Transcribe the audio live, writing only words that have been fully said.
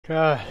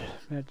God,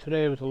 man,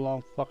 today was a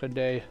long fucking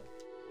day.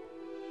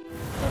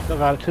 I still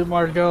got 2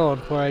 more to go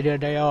before I get a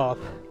day off.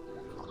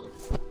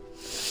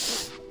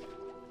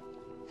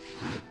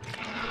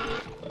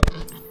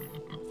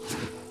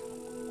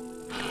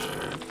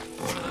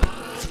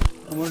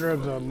 I wonder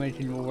if the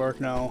linking will work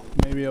now.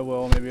 Maybe it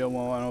will, maybe it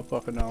won't, I don't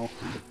fucking know.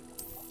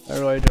 I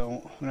really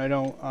don't, and I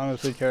don't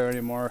honestly care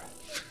anymore.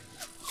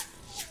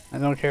 I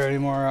don't care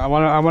anymore. I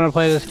wanna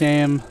play this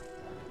game.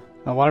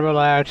 I wanna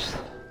relax.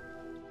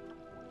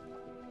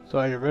 So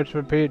I can rinse,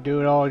 repeat,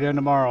 do it all again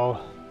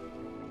tomorrow.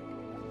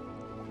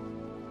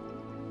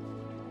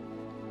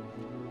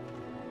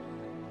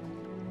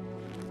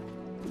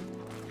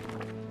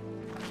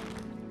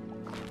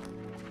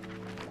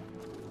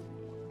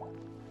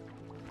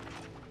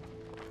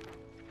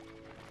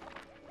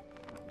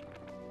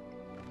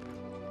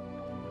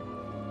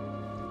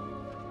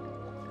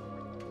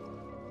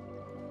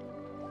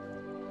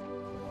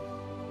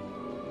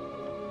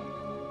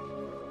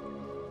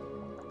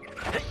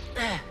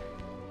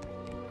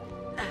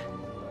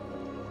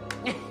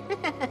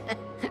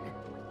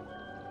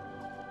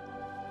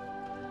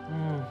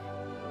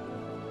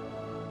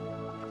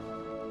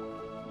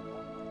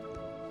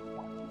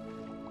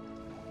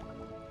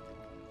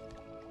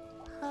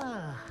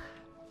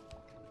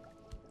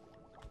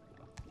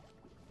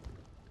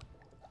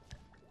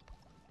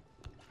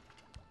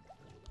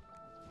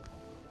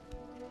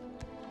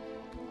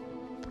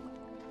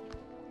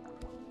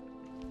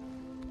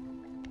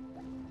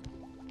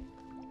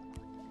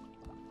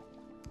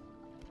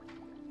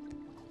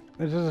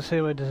 This is the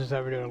same way this is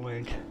ever doing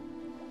Link.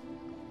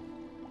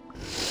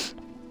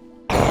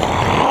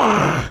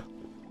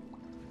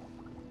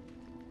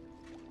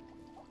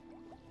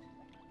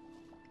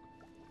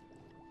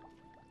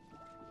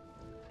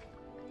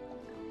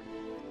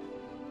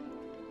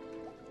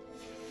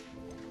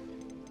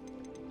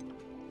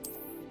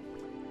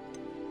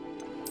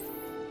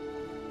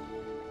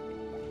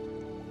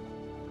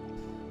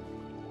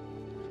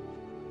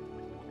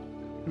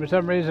 For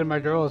some reason my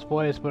girl's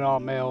voice went all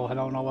male, I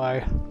don't know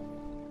why.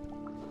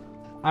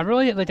 I'm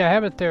really, like, I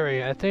have a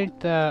theory. I think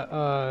that,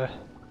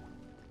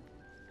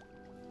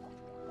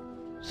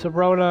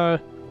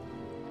 Sabrona,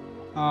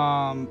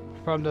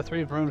 from the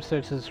 3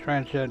 Broomsticks is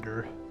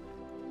transgender.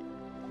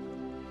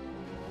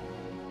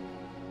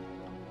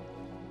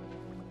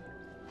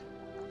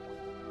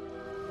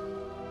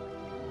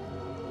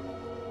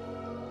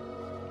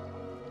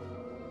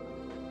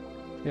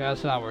 Yeah,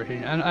 it's not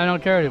working. I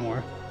don't care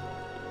anymore.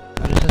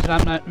 This is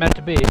not meant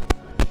to be.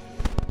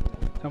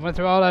 I went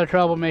through all that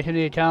trouble making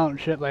the account and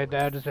shit like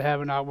that just to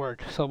have it not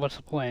work, so what's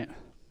the point?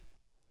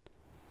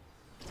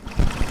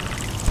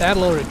 That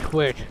loaded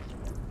quick.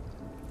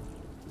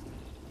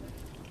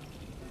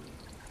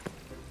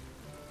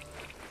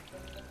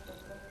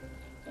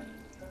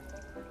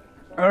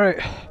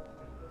 Alright.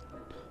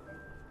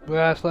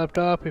 Last left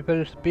off, we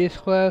finished the Beast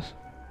class.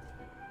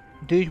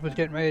 Deke was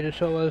getting ready to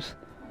show us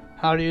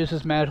how to use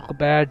his magical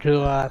badge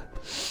to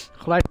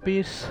collect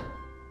beasts.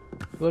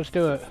 Let's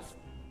do it.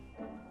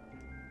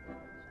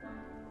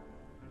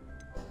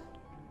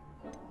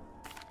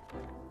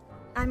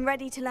 I'm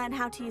ready to learn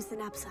how to use the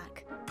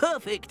knapsack.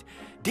 Perfect!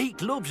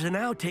 Deke loves an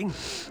outing.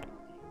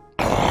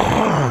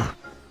 My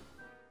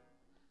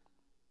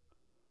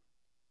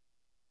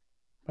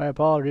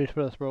apologies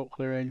for the throat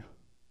clearing.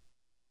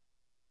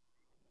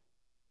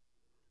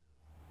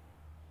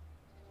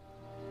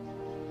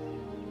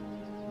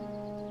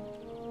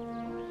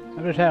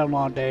 I just had a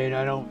long day and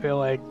I don't feel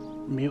like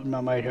muting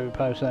my mic every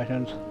 5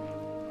 seconds.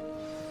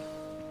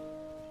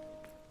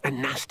 A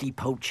nasty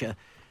poacher.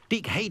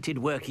 Deke hated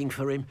working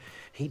for him.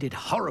 He did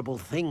horrible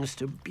things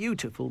to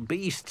beautiful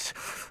beasts.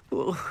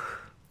 Oh,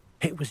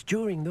 it was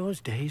during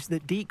those days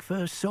that Deke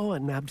first saw a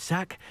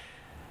knapsack.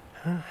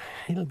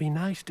 It'll be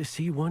nice to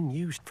see one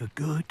used for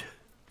good.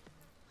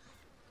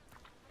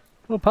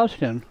 Oh,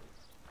 Pumpkin.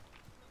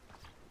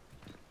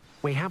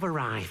 We have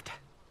arrived.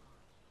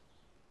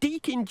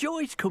 Deke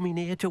enjoys coming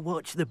here to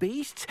watch the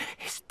beasts,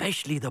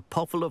 especially the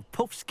potful of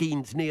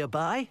puffskeins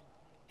nearby.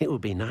 It will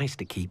be nice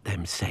to keep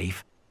them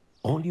safe.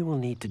 All you will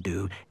need to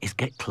do is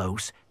get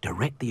close,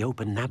 direct the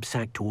open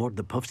knapsack toward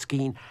the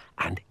puffskein,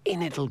 and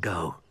in it'll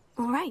go.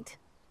 All right.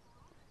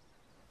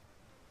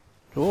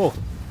 Cool.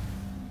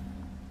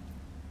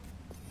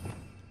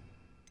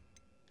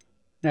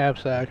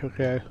 Knapsack,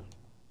 okay.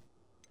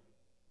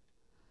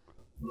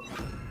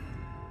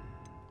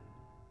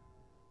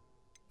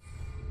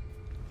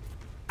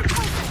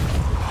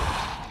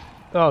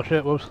 Oh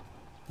shit, whoops.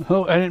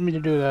 Oh, I didn't mean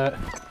to do that.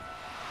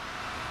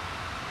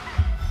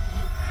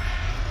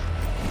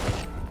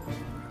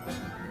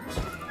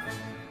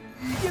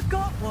 You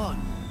got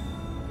one!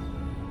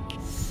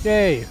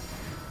 Yay!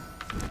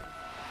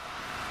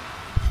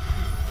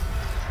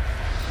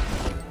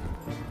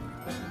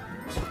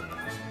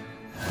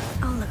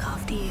 I'll look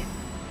after you.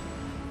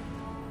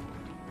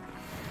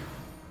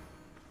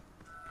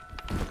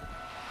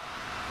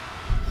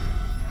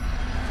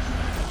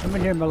 Come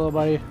in here, my little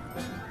buddy.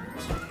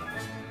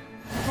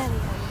 There we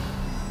go.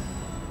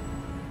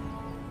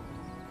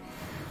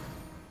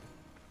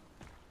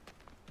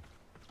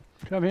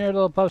 Come here,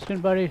 little pumpkin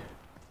buddy.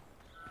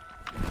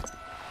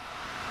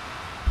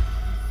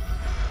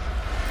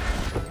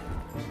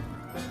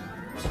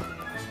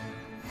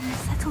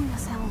 Settle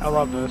yourself. I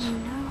love this. No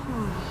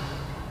harm.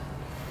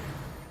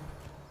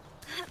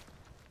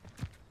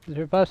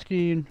 Mr.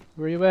 Pumpkin,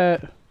 where you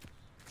at?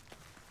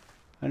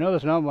 I know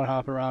there's another one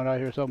hopping around out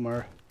here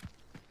somewhere.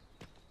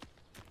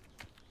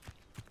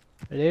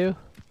 Hello?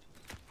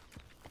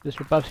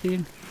 Mr.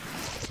 Pumpkin?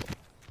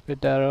 Pick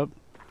that up.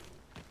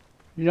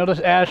 You know those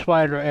ash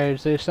spider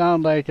eggs, they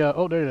sound like,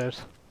 oh, there it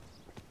is.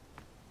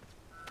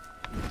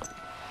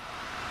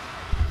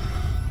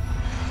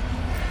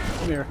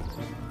 Come here.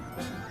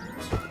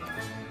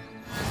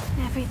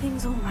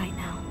 Everything's all right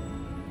now.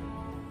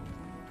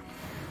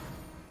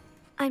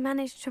 I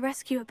managed to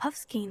rescue a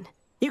puffskein.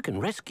 You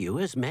can rescue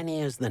as many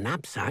as the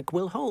knapsack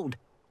will hold.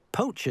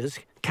 Poachers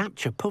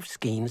capture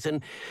puffskeins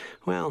and,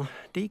 well,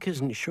 Deke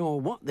isn't sure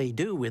what they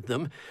do with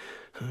them.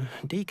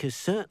 Deke is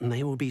certain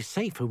they will be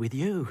safer with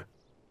you.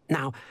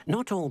 Now,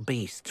 not all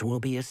beasts will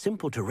be as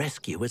simple to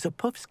rescue as a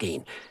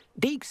puffskein.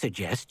 Deke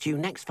suggests you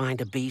next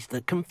find a beast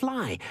that can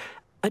fly.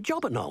 A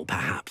jobberknoll,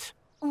 perhaps.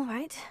 All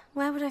right,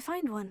 where would I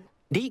find one?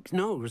 Deke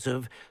knows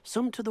of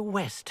some to the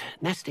west,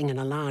 nesting in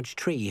a large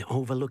tree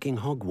overlooking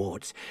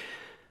Hogwarts.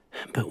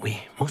 But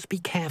we must be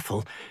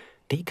careful.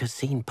 Deke has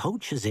seen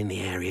poachers in the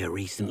area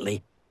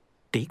recently.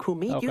 Deke will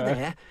meet you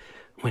there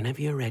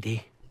whenever you're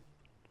ready.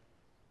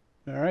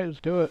 Alright, let's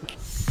do it.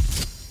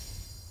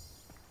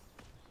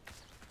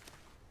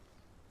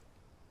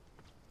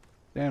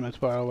 Damn, it's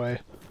far away.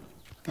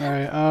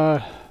 Alright,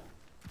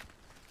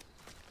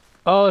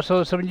 oh,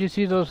 so when you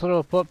see those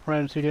little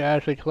footprints, you can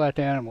actually collect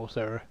animals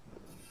there.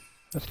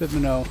 That's good to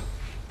know.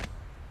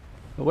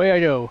 Away I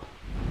go.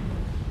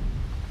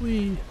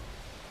 Whee!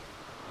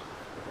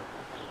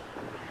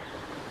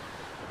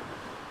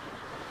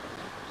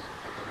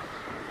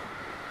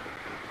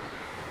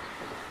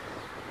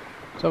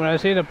 So when I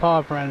see the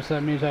paw prints,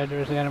 that means that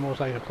there's animals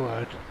I can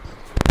collect.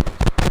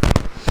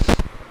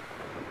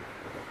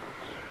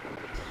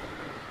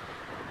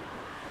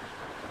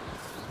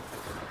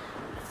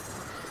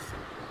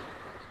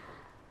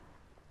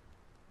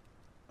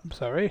 I'm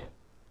sorry?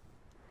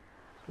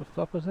 What the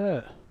fuck was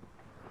that?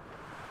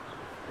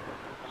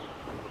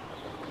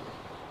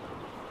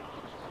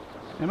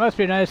 It must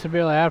be nice to be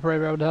able to operate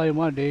whatever the hell you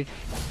want, Deke.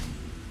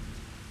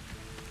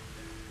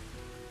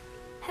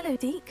 Hello,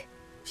 Deke.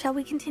 Shall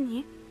we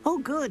continue? Oh,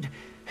 good.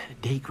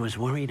 Deke was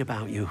worried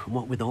about you,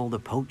 what with all the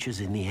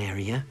poachers in the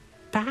area.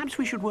 Perhaps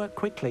we should work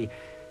quickly.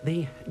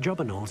 The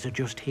jobberknolls are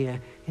just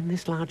here, in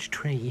this large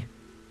tree.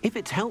 If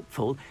it's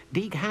helpful,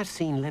 Deke has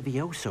seen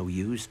Levioso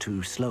used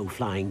to slow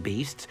flying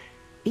beasts.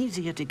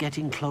 Easier to get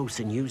in close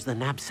and use the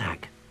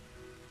knapsack.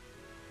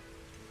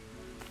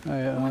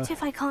 What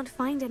if I can't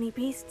find any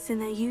beasts in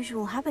their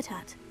usual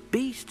habitat?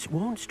 Beasts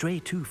won't stray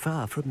too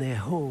far from their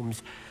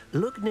homes.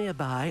 Look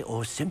nearby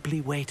or simply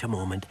wait a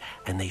moment,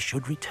 and they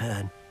should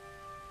return.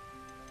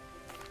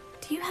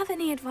 Do you have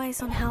any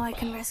advice on how I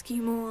can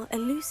rescue more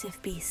elusive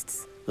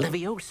beasts?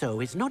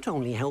 Levioso is not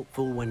only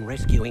helpful when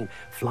rescuing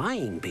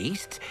flying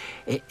beasts,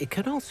 it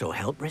can also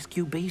help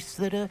rescue beasts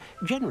that are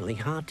generally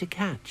hard to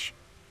catch.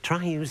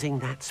 Try using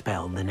that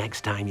spell the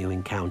next time you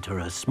encounter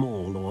a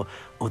small or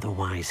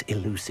otherwise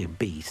elusive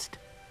beast.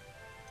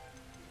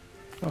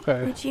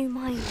 Okay. Would you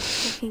mind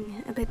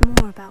talking a bit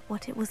more about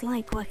what it was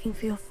like working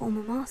for your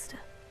former master?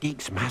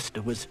 Deke's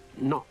master was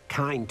not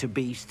kind to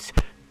beasts,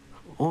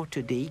 or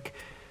to Deke.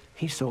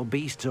 He saw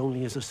beasts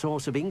only as a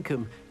source of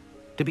income,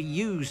 to be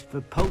used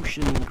for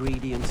potion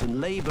ingredients and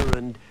labor,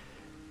 and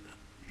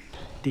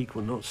Deke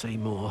will not say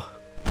more.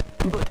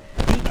 But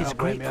Deke is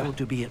grateful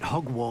to be at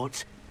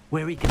Hogwarts,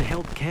 where he can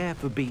help care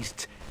for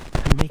beasts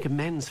and make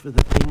amends for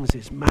the things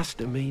his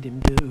master made him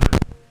do.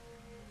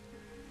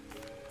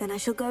 Then I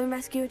shall go and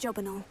rescue a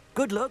jobberknoll.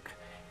 Good luck.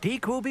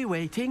 Deke will be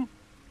waiting.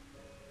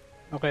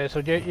 Okay,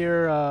 so get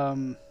your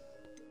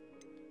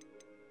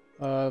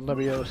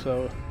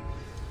Levioso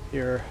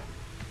here.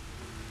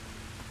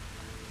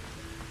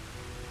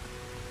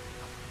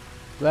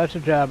 That's a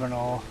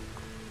jobberknoll.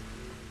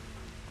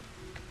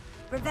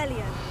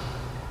 Revelio.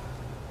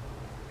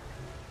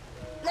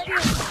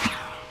 Levioso.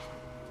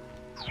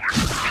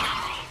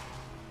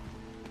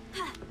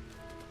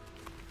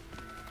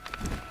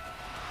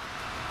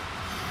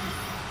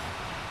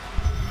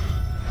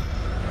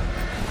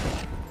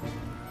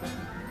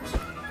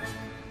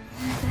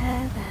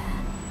 There.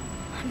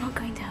 I'm not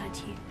going to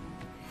hurt you.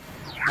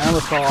 I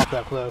almost fall off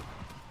that cliff.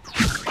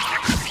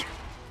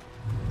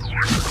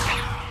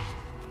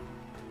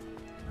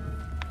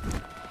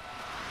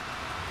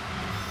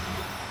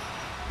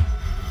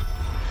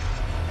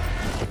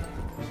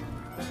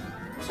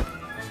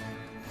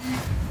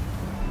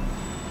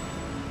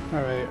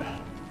 Alright.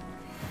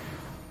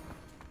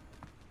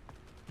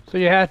 So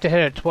you have to hit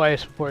it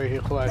twice before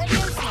you collect it.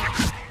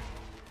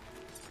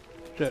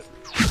 Shit.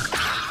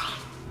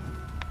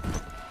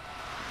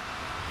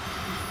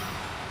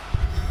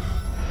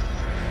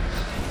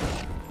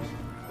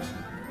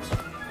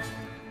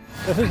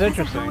 This is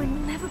interesting. I would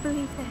never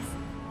believe this.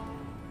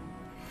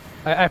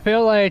 I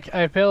feel like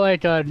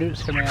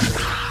Newt's commander.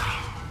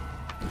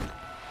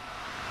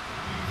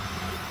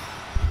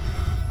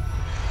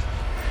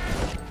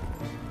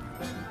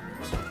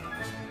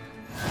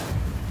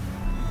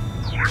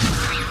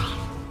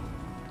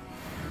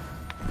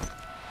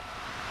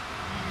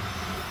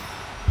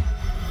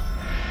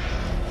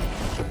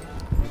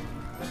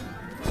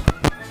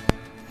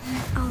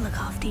 I'll look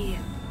after you.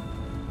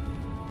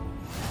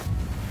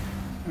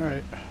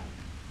 Alright.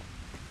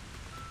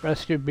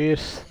 Rescue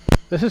beasts.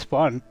 This is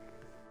fun.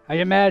 I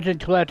imagine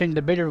collecting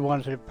the bigger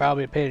ones would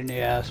probably a pain in the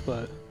ass,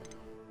 but...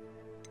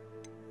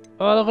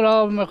 Oh, look at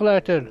all of them I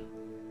collected!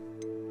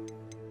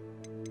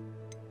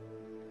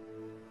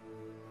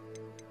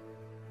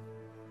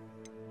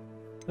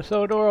 They're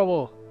so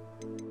adorable!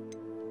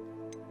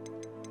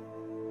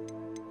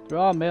 They're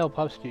all male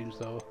puffskeins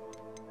though.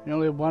 And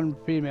only one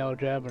female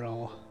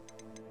Jabbernoll.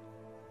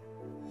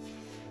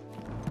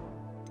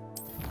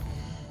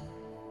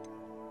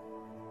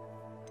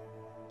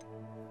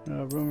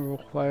 Room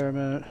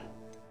requirement.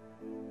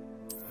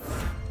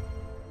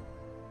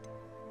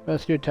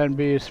 Rescue 10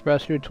 beasts,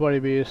 rescue 20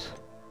 beasts.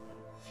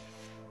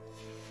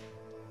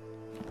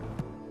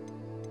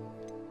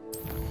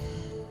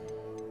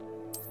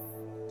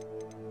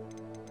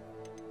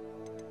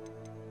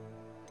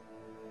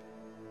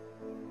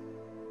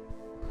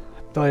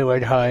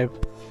 Bellywig Hive.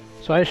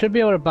 So I should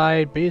be able to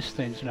buy beast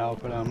things now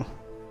for them.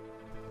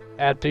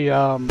 At the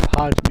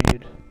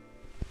Hogsmeade.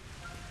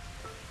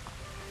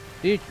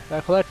 Eek, I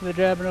collected the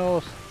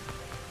Jabbernols.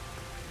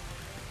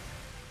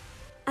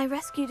 I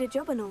rescued a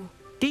Jobbernoll.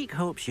 Deke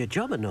hopes your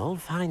Jobbernoll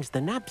finds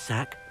the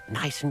knapsack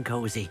nice and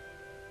cozy.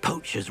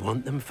 Poachers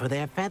want them for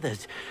their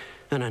feathers,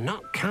 and are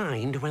not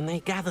kind when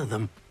they gather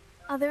them.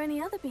 Are there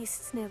any other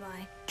beasts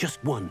nearby?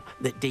 Just one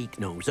that Deke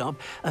knows of,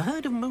 a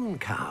herd of moon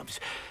calves.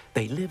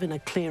 They live in a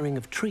clearing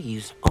of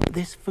trees up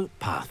this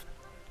footpath.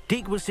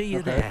 Deke will see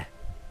you there.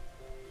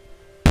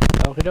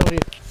 Okie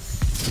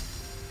dokie.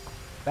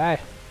 Bye.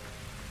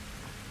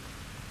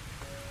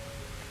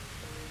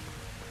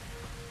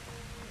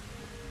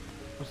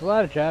 There's a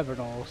lot of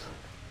Jabbernolls.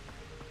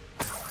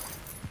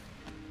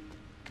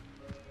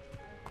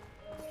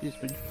 He's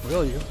been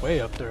really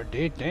way up there,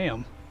 dude.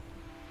 Damn.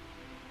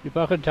 You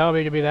fucking tell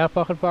me to be that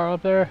fucking far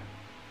up there?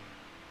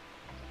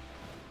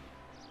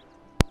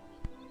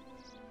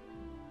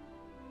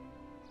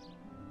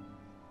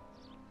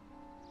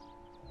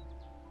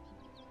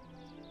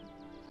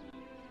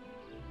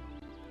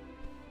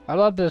 I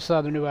love this,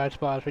 the new ad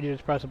spots where you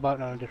just press a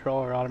button on the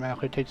controller,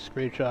 automatically takes a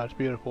screenshot. It's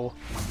beautiful.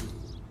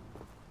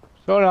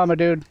 What's going on, my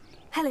dude?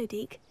 Hello,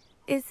 Deke.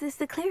 Is this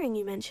the clearing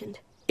you mentioned?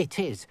 It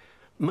is.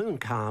 Moon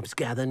calves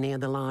gather near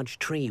the large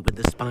tree with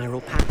the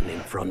spiral pattern in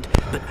front,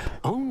 but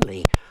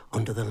only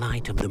under the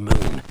light of the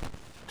moon.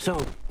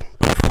 So,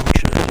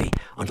 unfortunately,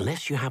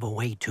 unless you have a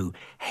way to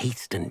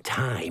hasten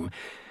time,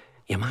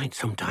 you might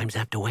sometimes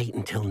have to wait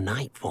until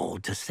nightfall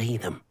to see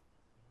them.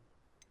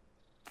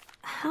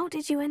 How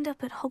did you end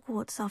up at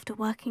Hogwarts after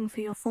working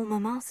for your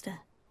former master?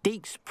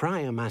 Deke's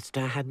prior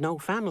master had no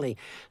family,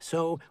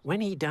 so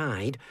when he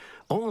died,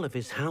 all of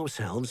his house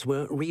elves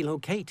were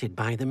relocated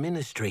by the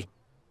ministry.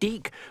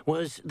 Deke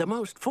was the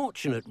most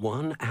fortunate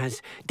one,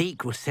 as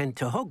Deke was sent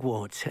to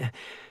Hogwarts.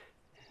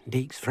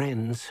 Deke's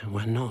friends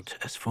were not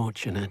as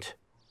fortunate.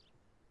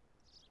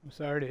 I'm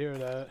sorry to hear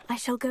that. I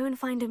shall go and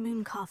find a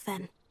mooncalf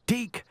then.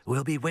 Deke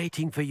will be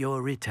waiting for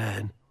your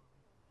return.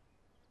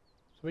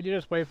 So would you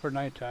just wait for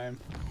nighttime?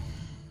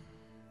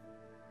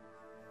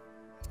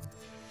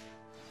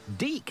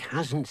 Deke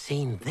hasn't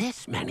seen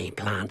this many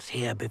plants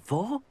here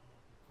before.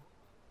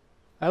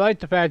 I like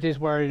the fact he's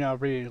wearing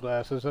reading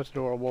glasses. That's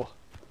adorable.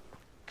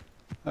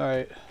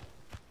 Alright.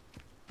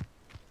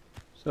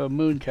 So,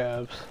 moon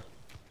calves.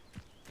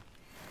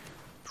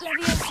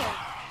 Leviosa!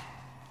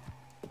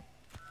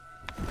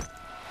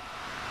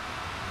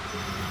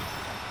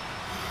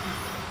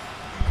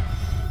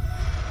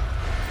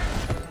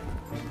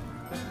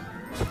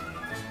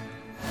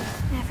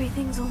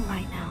 Everything's all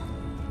right now.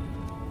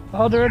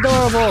 Oh, they're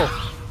adorable!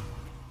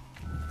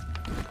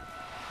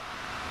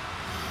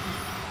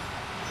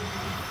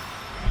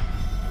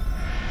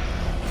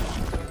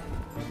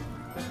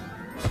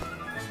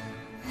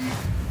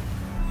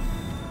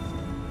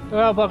 Look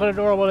how fucking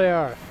adorable they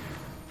are.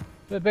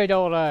 The big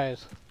old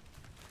eyes.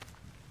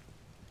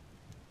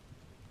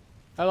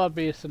 I love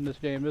beasts in this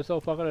game. They're so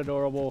fucking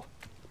adorable.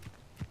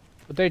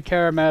 But they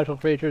terror magical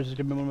creatures is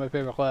gonna be one of my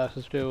favorite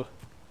classes too.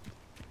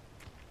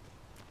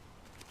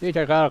 I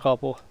got a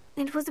couple.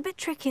 It was a bit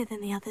trickier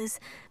than the others,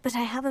 but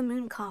I have a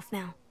mooncalf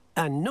now.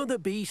 Another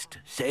beast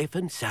safe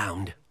and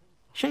sound.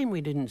 Shame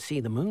we didn't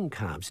see the moon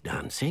calves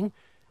dancing.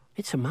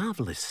 It's a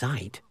marvelous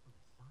sight.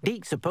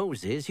 Deke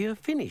supposes you're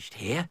finished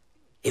here.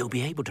 He'll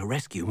be able to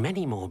rescue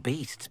many more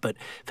beasts, but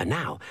for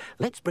now,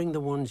 let's bring the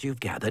ones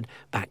you've gathered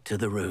back to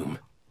the room.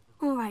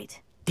 All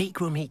right. Deke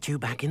will meet you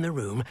back in the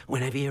room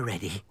whenever you're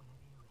ready.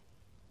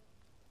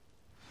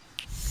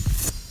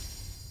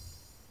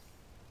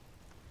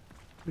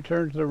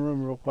 Return to the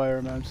room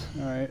requirements.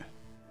 Alright.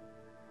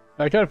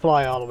 I could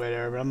fly all the way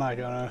there, but I'm not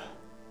gonna.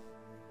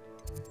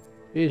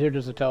 These are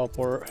just a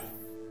teleport.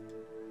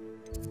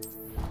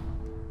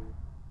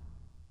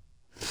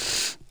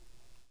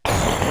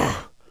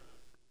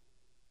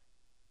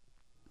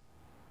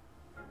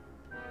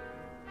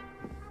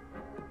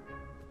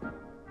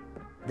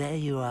 There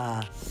you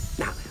are.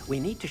 Now, we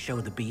need to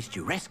show the beast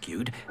you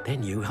rescued their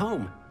new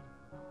home.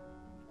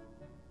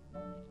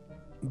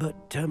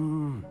 But,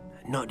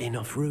 not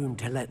enough room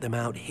to let them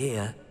out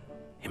here.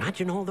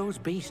 Imagine all those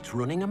beasts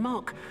running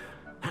amok.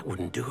 That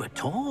wouldn't do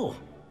at all.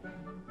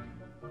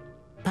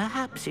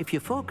 Perhaps if you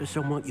focus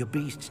on what your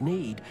beasts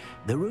need,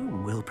 the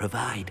room will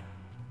provide.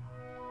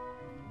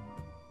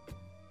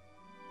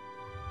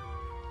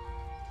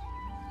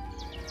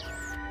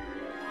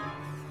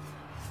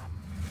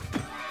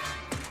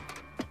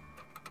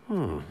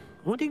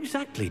 What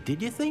exactly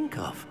did you think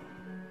of?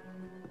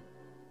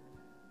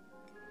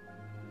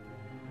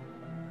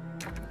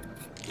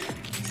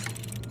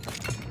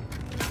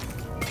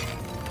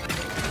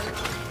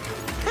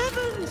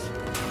 Heavens!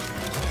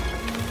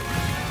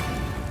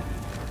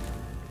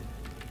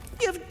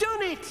 You've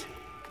done it!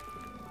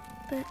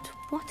 But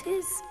what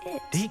is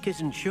it? Deke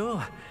isn't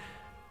sure.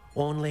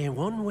 Only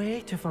one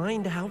way to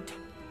find out.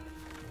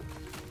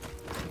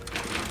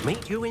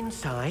 Meet you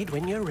inside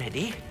when you're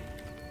ready.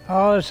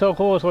 Oh, that's so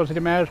cool. So it's like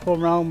a magical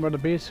realm where the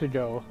beasts could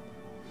go.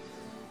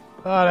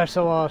 Oh, that's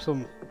so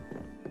awesome.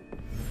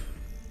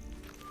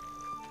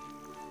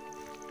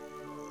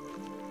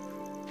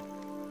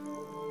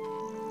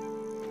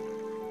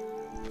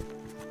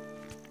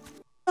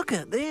 Look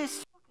at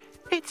this.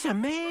 It's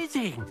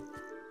amazing.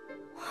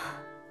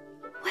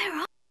 Where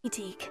are we,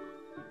 Deke?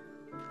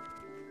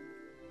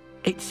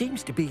 It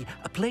seems to be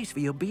a place for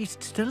your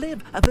beasts to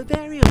live, a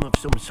vivarium of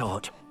some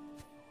sort.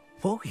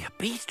 Oh, your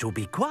beasts will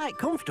be quite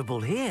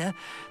comfortable here.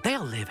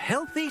 They'll live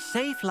healthy,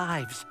 safe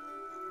lives.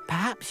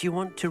 Perhaps you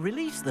want to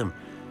release them,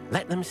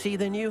 let them see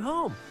their new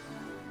home.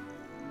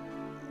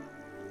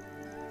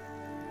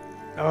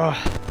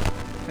 Oh,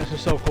 this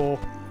is so cool.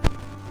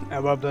 I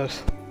love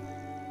this.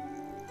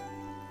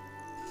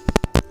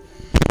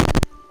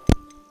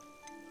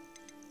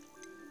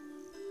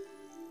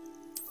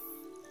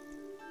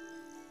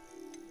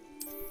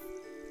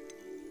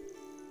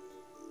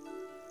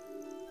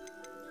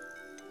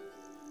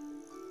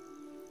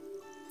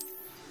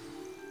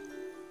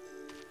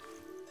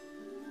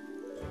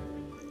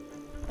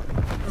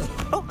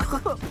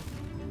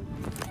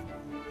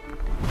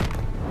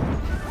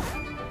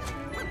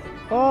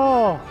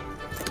 Oh!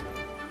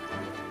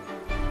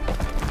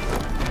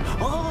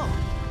 Oh!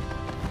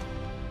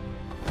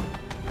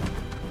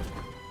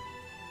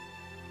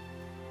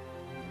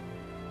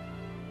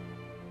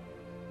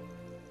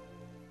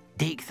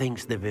 Deke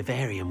thinks the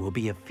vivarium will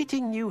be a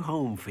fitting new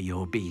home for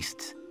your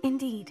beasts.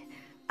 Indeed.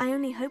 I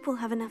only hope we'll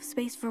have enough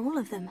space for all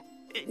of them.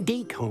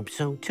 Deke hopes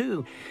so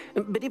too.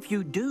 But if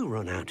you do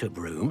run out of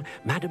room,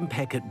 Madam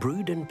Peck at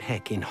Brood and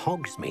Peck in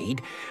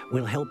Hogsmeade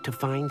will help to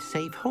find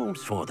safe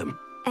homes for them.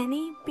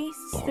 Any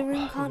beasts the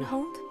room can't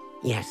hold?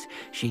 Yes,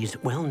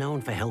 she's well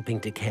known for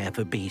helping to care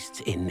for beasts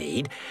in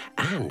need,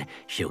 and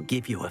she'll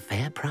give you a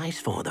fair price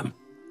for them.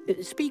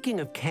 Speaking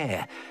of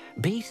care,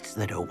 beasts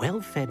that are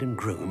well fed and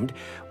groomed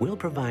will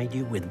provide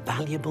you with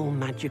valuable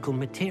magical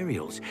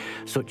materials,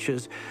 such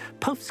as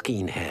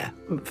puffskein hair,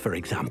 for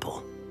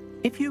example.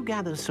 If you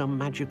gather some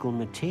magical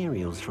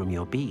materials from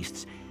your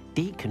beasts,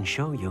 Deke can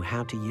show you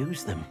how to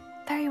use them.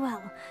 Very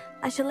well.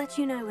 I shall let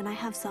you know when I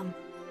have some.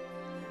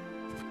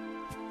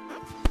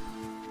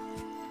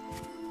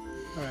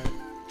 Alright,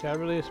 can I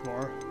release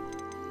more?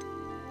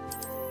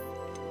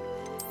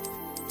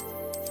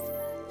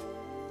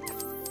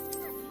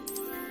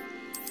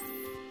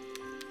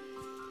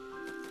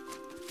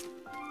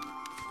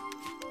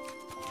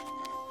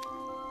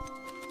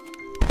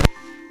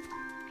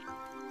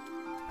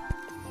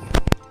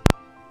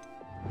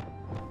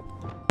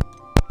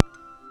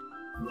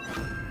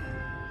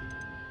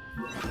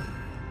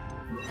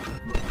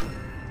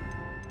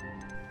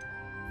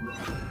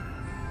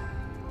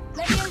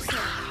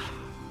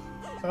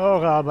 Oh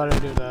god, I better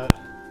do that.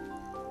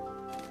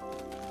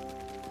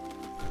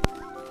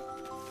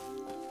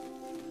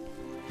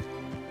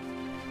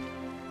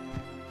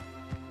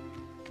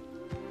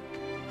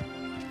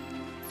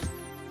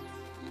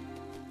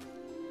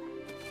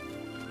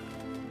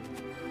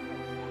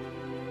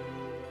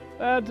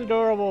 That's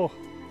adorable.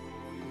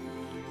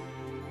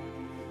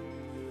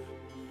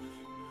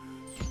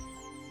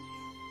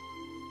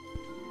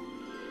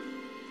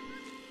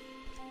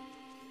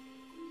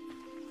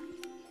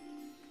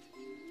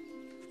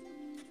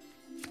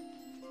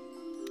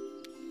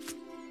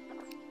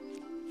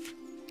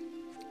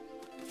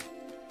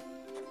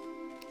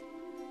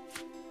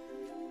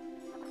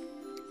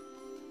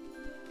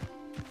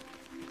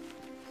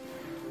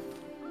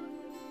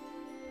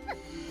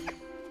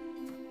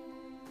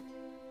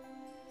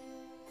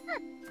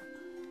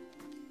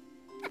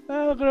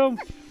 Oh, look at him.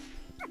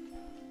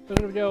 Look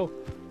at him go.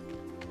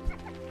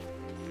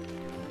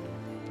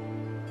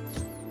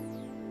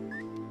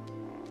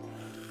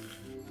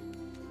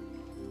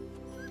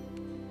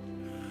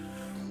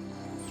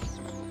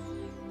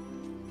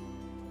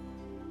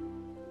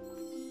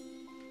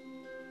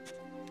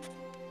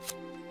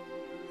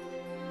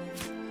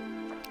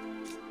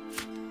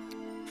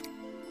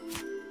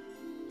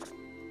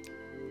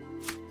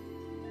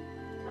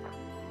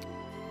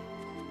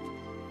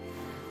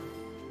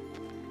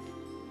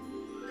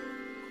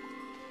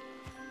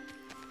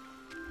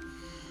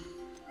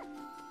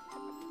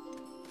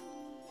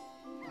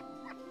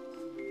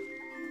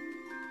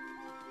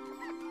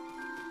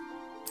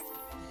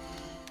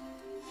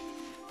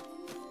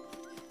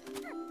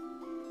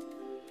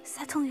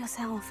 Settle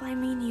yourself. I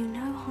mean you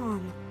no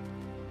harm.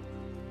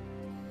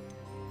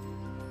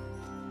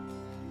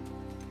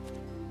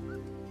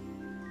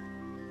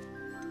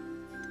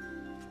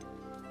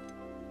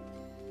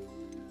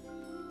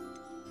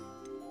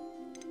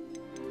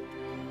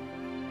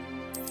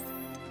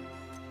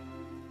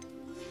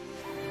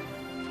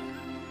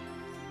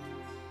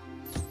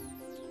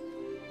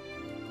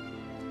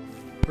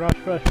 Brush,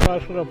 brush,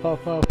 brush, little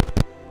puff puff.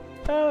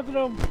 Ah, look at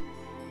him!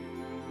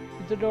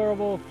 It's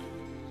adorable.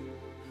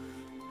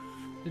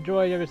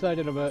 Enjoy every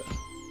second of it.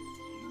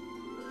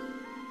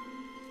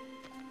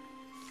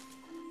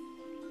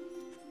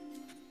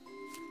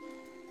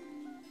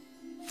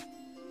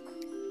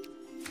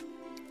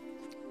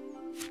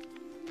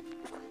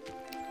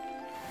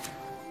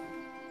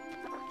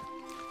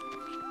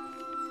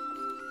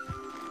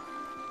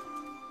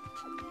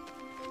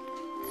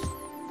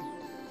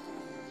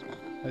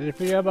 I didn't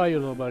forget about you,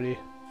 little buddy.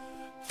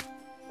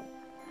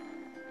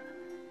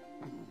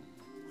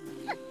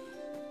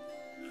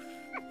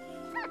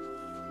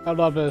 I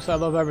love this. I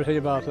love everything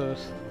about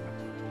this.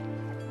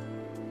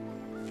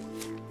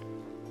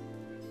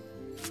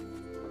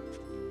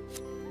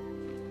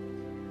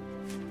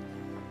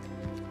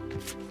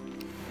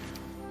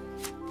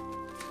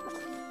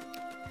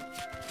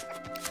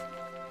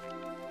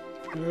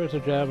 There's the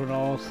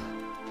Javanals.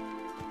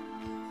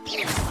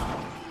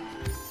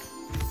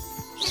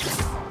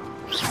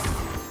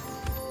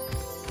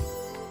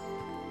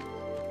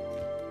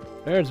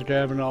 There's the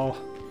Javanal.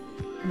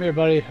 Come here,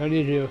 buddy. I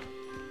need you.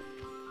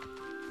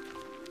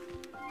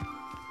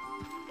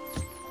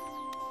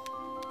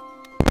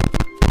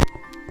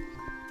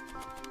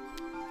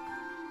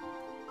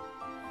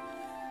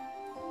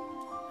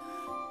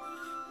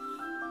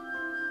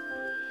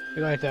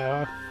 You like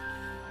that, huh?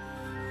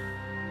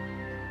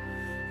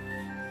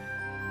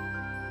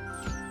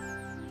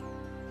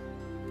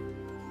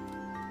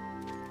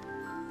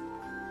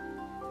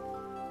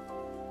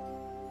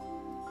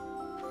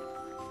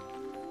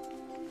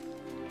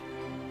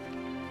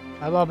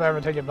 I love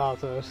everything about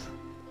this.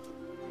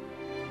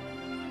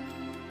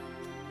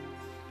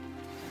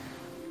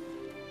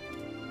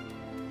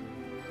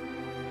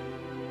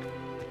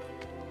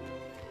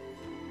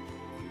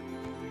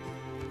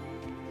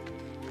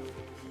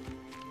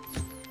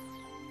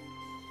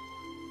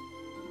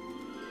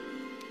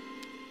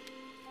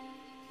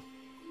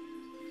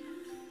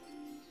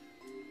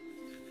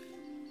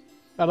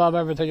 I love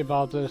everything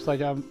about this. Like,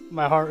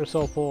 my heart is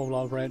so full of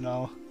love right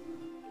now.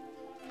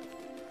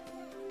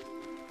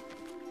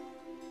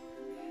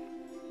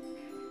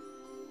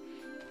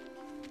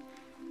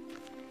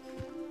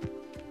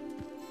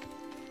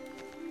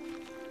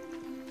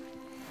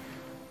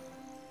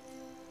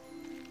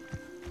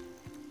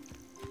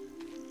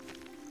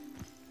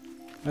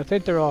 I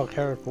think they're all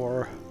cared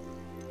for.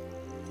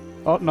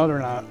 Oh, no, they're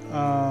not.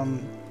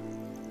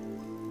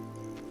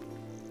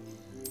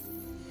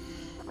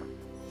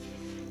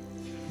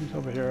 He's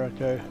over here,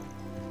 okay.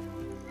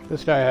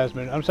 This guy has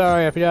been. I'm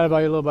sorry, I forgot about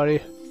you, little buddy.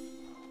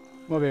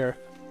 Come over here.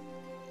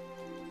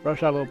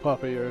 Brush that little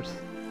puff of yours.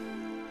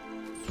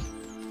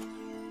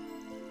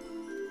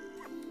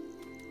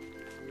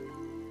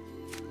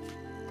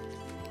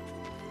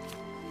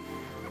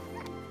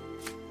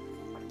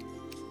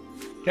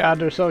 God,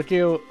 they're so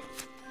cute.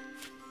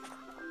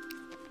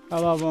 I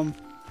love them.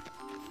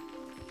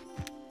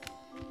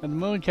 And the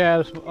moon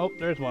calves. Oh,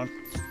 there's one.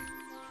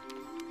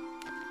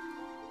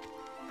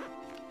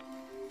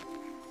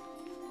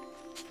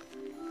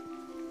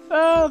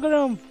 Oh, look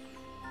at him!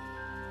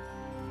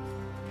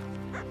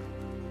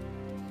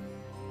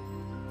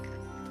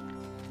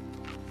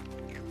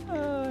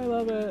 Oh, I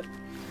love it.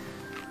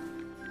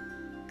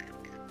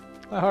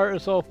 My heart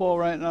is so full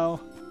right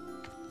now.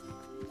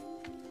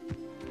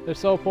 It's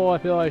so full I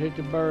feel like it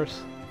could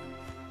burst.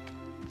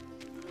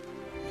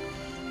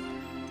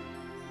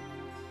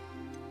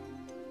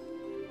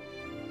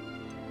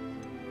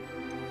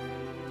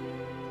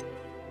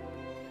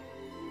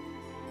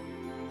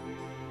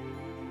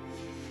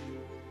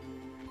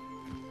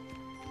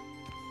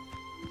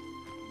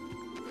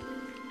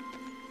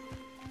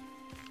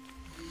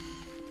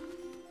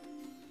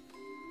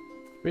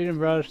 Freedom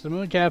Brush. The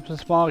mooncap is a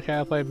small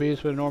cat-like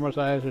beast with enormous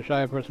eyes and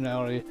shy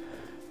personality.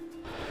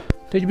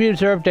 They can be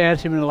observed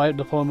dancing in the light of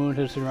the full moon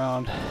hits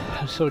around.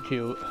 It's so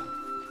cute.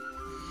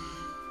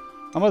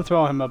 I'm gonna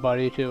throw him a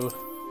buddy too.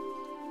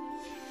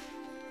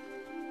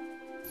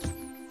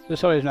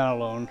 Just so he's not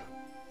alone.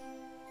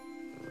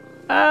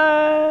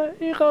 Ah!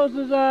 He closed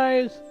his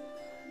eyes!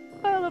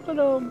 Ah, look at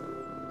him!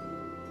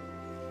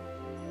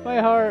 My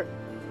heart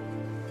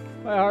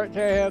can't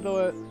handle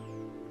it.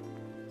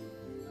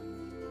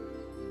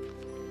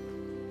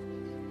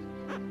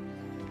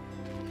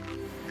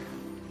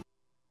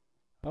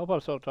 I hope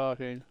I'm still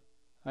talking.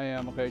 I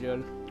am, okay,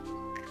 good.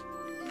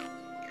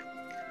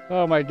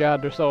 Oh my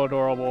god, they're so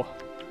adorable.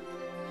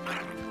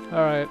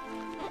 Alright.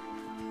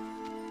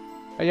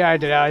 Yeah, I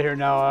get out of here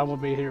now. I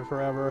won't be here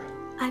forever.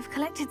 I've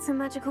collected some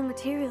magical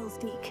materials,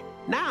 Deke.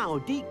 Now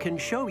Deke can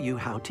show you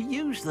how to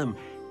use them.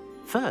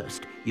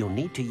 First, you'll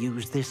need to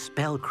use this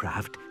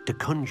spellcraft to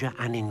conjure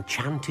an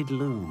enchanted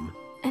loom.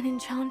 An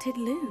enchanted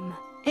loom?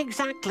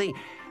 Exactly.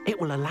 It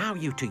will allow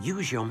you to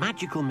use your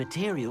magical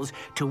materials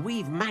to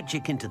weave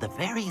magic into the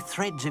very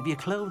threads of your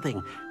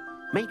clothing,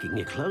 making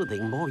your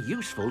clothing more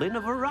useful in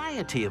a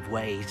variety of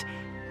ways.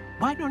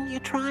 Why don't you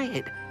try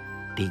it?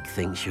 Deke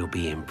thinks you'll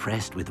be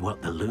impressed with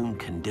what the loom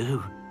can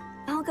do.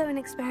 I'll go and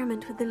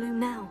experiment with the loom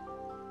now.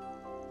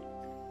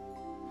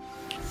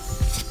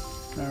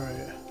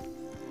 Alright.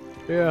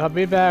 Yeah, I'll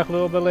be back a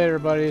little bit later,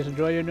 buddies.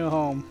 Enjoy your new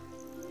home.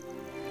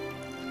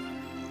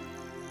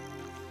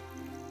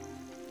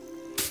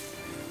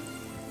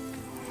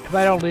 If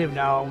I don't leave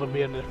now, I'm gonna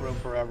be in this room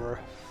forever.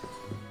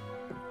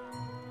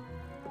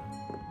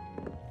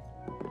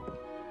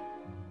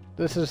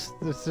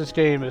 This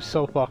game is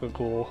so fucking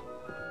cool.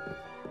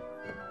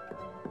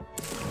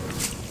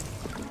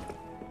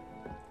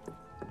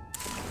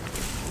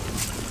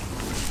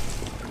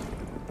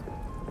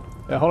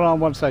 Yeah, hold on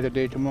one second,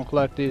 Deej. I'm gonna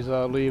collect these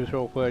leaves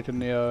real quick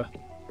and the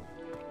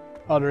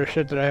other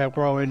shit that I have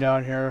growing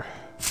down here.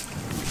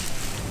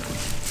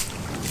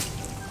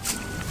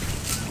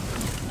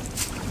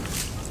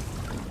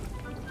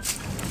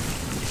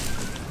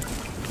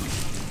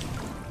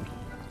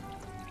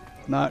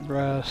 Not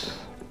grass.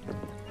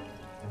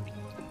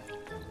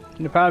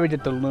 You probably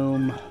did the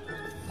loom.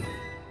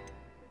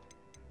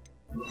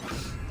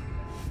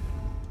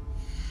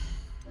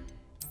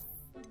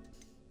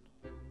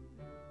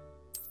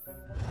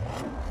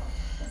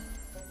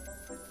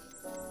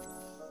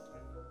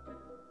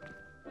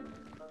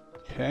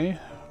 Okay,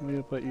 I'm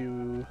gonna put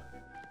you.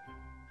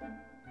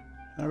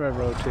 How do I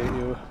rotate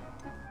you?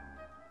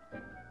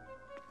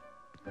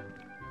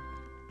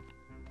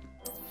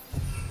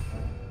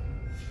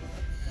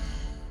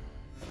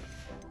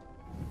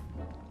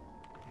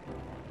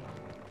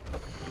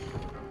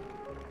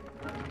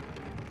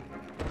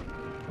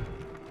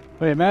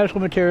 Wait,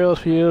 magical materials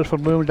for use for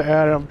loom to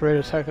add and upgrade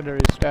a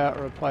secondary stat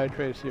or apply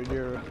traits to your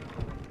gear.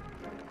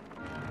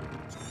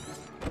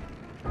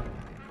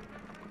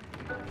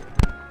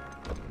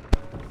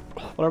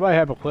 What if I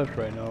have equipped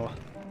right now?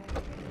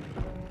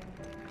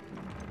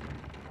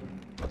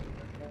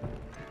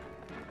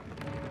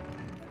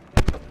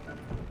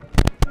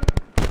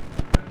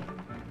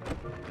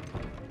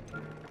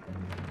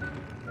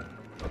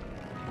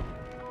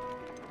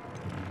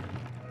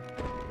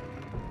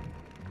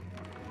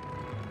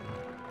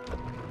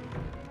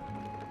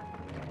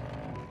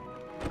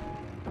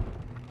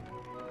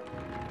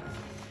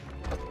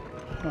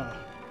 Huh.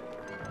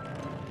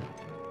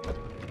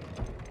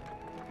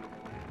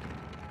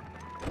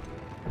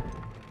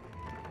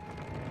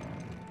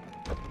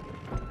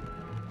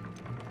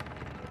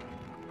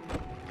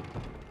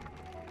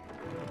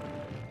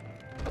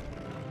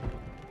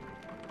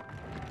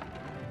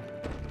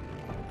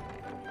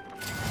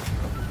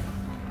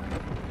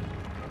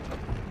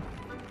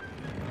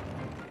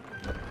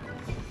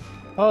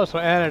 Oh, so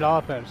added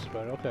offense,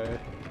 but okay.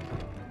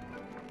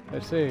 I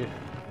see.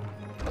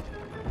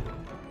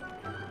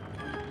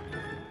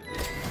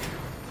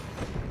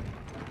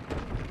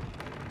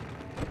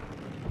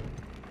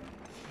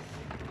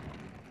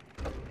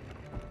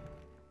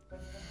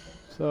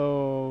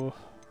 So...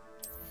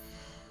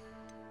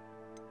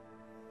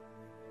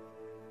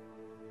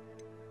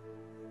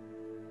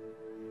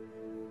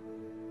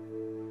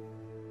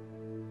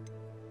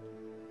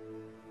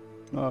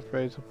 no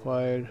upgrades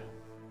applied.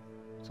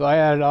 So I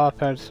added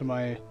offense to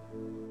my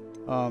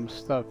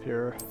stuff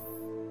here.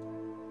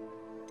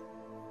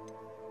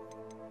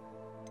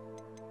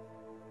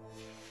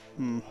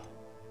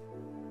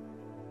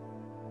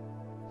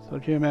 So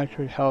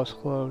geometric house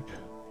cloak.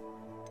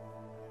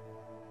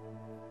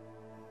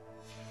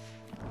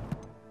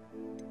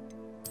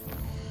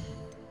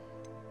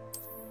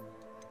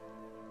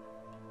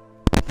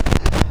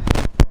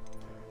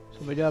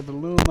 So we got the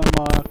loom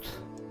unlocked.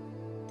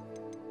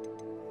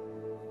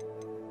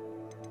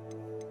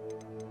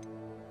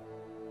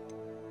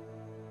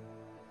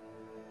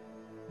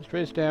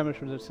 Trace damage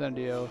from the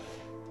Incendio.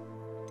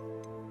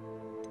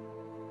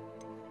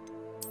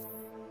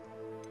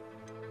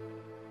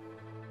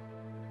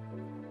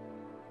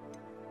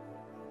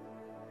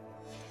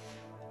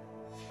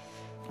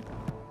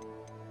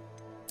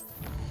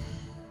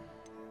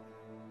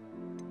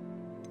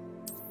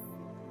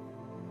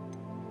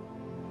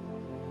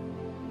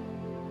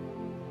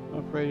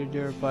 Upgraded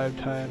gear 5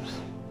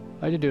 times.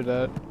 I can do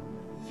that.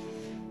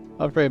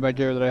 Upgrade my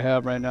gear that I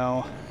have right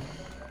now.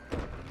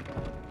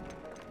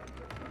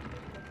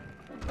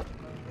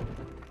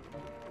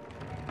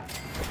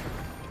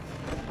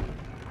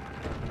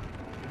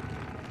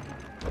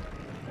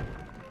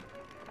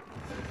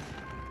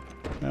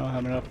 I don't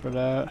have enough for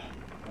that.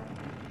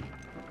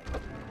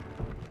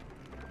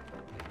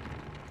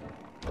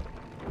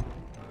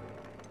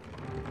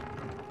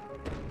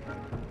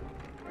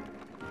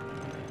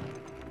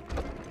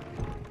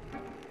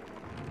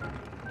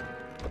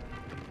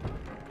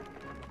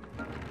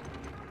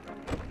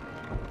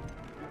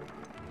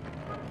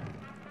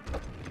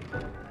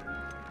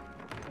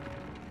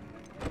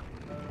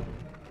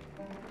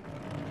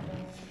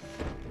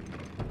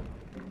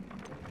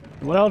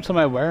 What else am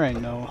I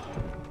wearing though?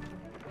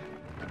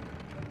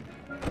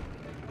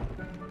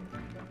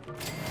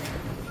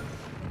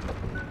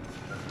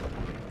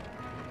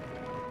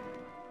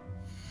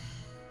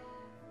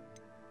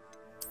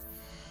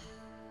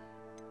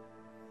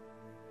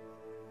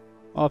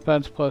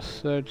 Offense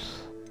 +6,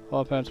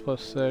 offense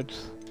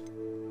 +6,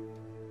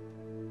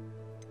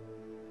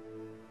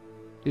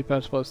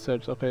 defense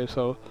 +6. Okay,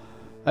 so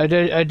I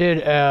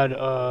did add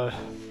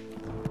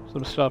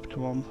some stuff to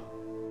them.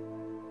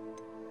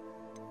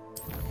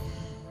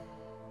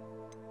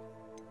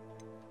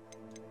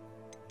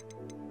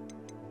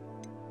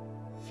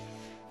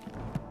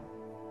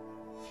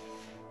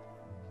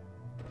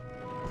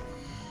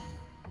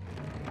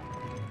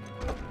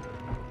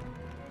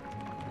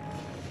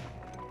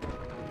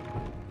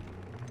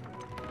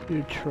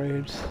 Do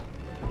trades.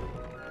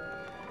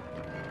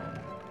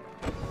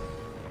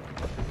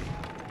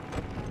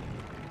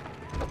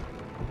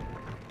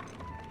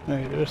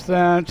 Alright, there's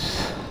that.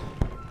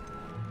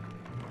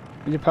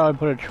 You could probably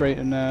put a trait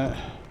in that.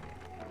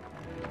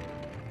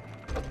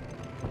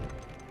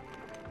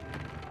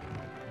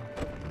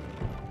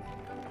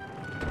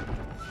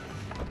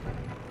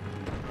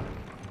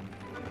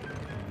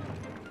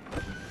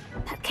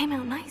 That came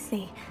out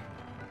nicely.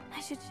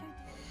 I should show.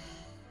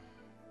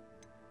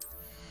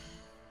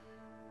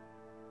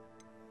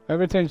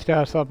 Everything's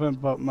got something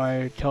but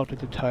my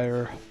tilted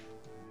attire.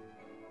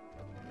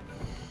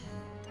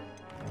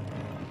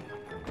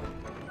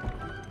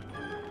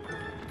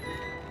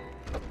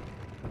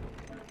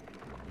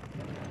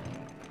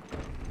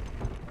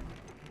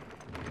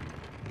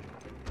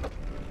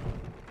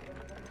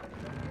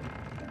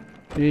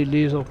 Need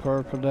diesel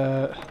perk for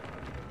that.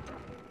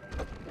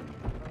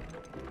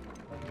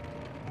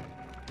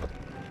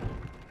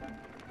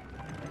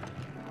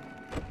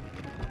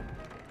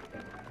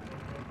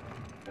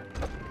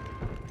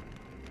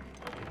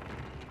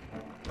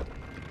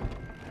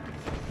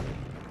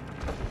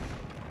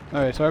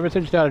 Alright, so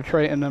everything's got a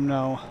trait in them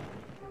now.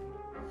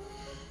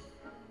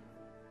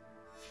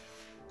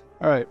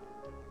 Alright.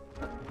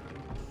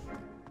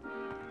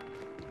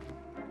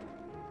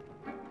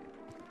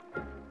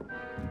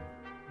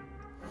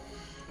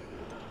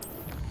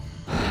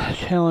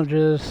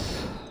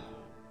 Challenges.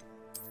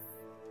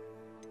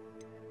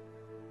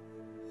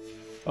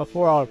 Oh,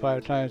 4 out of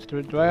 5 times.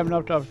 Do I have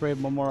enough to upgrade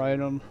one more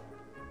item?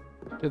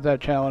 Get that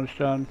challenge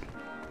done.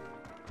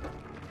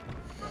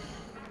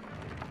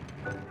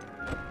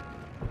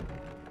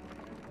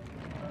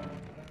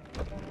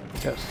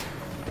 Yes.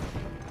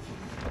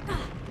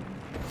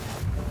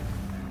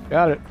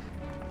 Got it.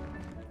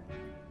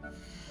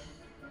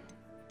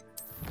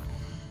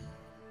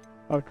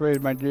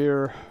 Upgrade my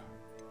gear.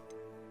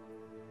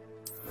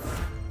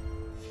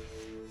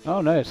 Oh,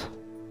 nice.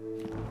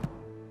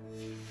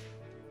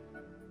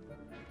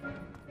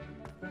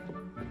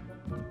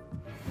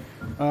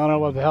 I don't know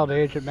what the hell the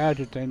ancient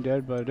magic thing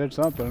did, but it did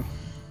something.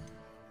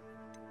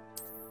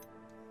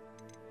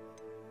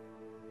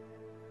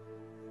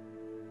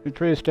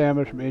 Increased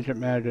damage from ancient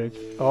magic.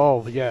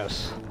 Oh,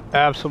 yes.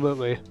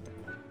 Absolutely.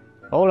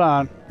 Hold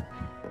on.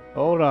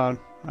 Hold on.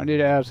 I need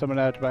to add some of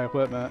that to my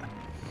equipment.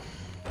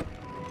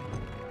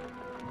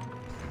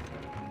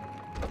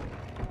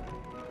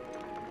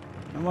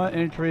 I want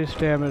increased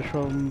damage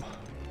from...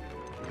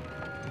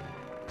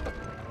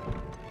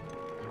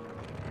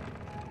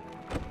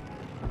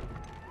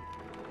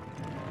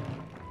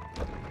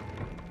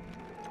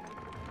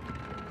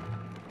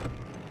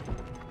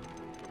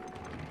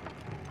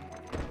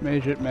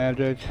 ancient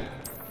magic.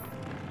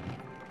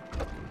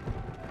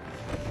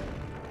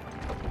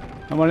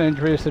 I want to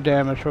increase the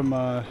damage from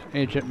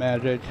ancient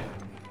magic.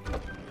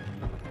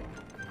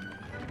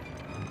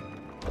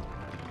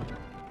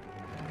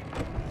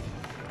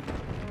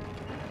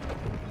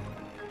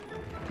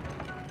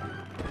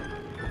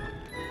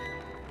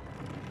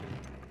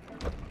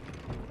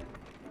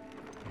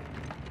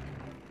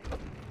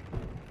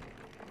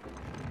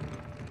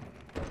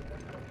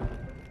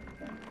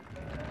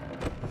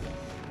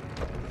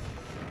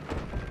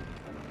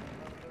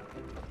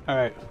 All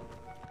right.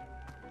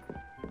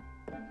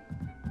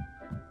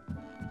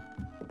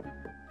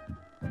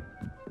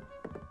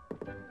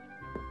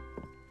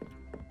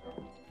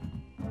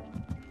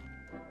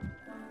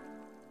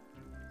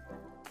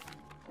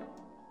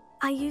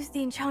 I used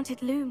the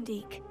enchanted loom,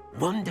 Deke.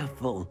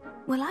 Wonderful.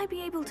 Will I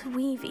be able to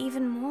weave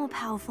even more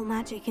powerful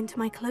magic into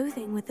my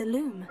clothing with the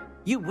loom?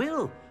 You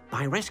will,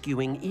 by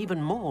rescuing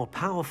even more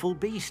powerful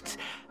beasts.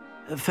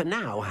 For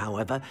now,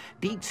 however,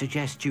 Deke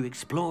suggests you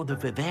explore the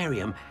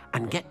vivarium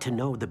and get to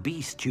know the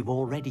beasts you've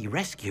already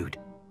rescued.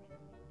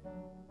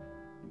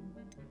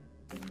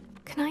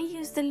 Can I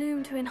use the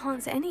loom to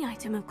enhance any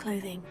item of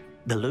clothing?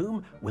 The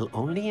loom will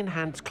only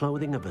enhance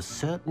clothing of a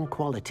certain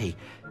quality.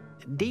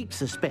 Deke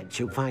suspects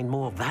you'll find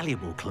more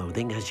valuable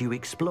clothing as you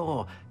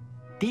explore.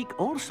 Deke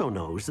also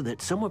knows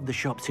that some of the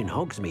shops in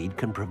Hogsmeade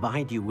can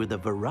provide you with a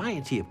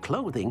variety of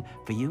clothing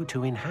for you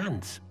to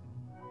enhance.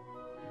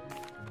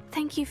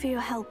 Thank you for your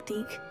help,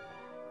 Deke.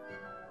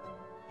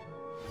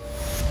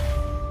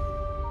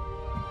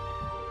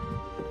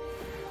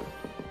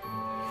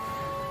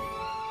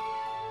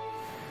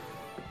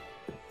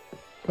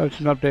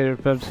 Collection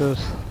updated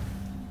fences.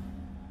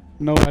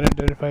 No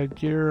unidentified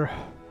gear.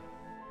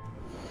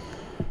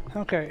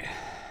 Okay.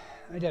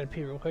 I gotta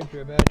pee real quick, be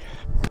right back.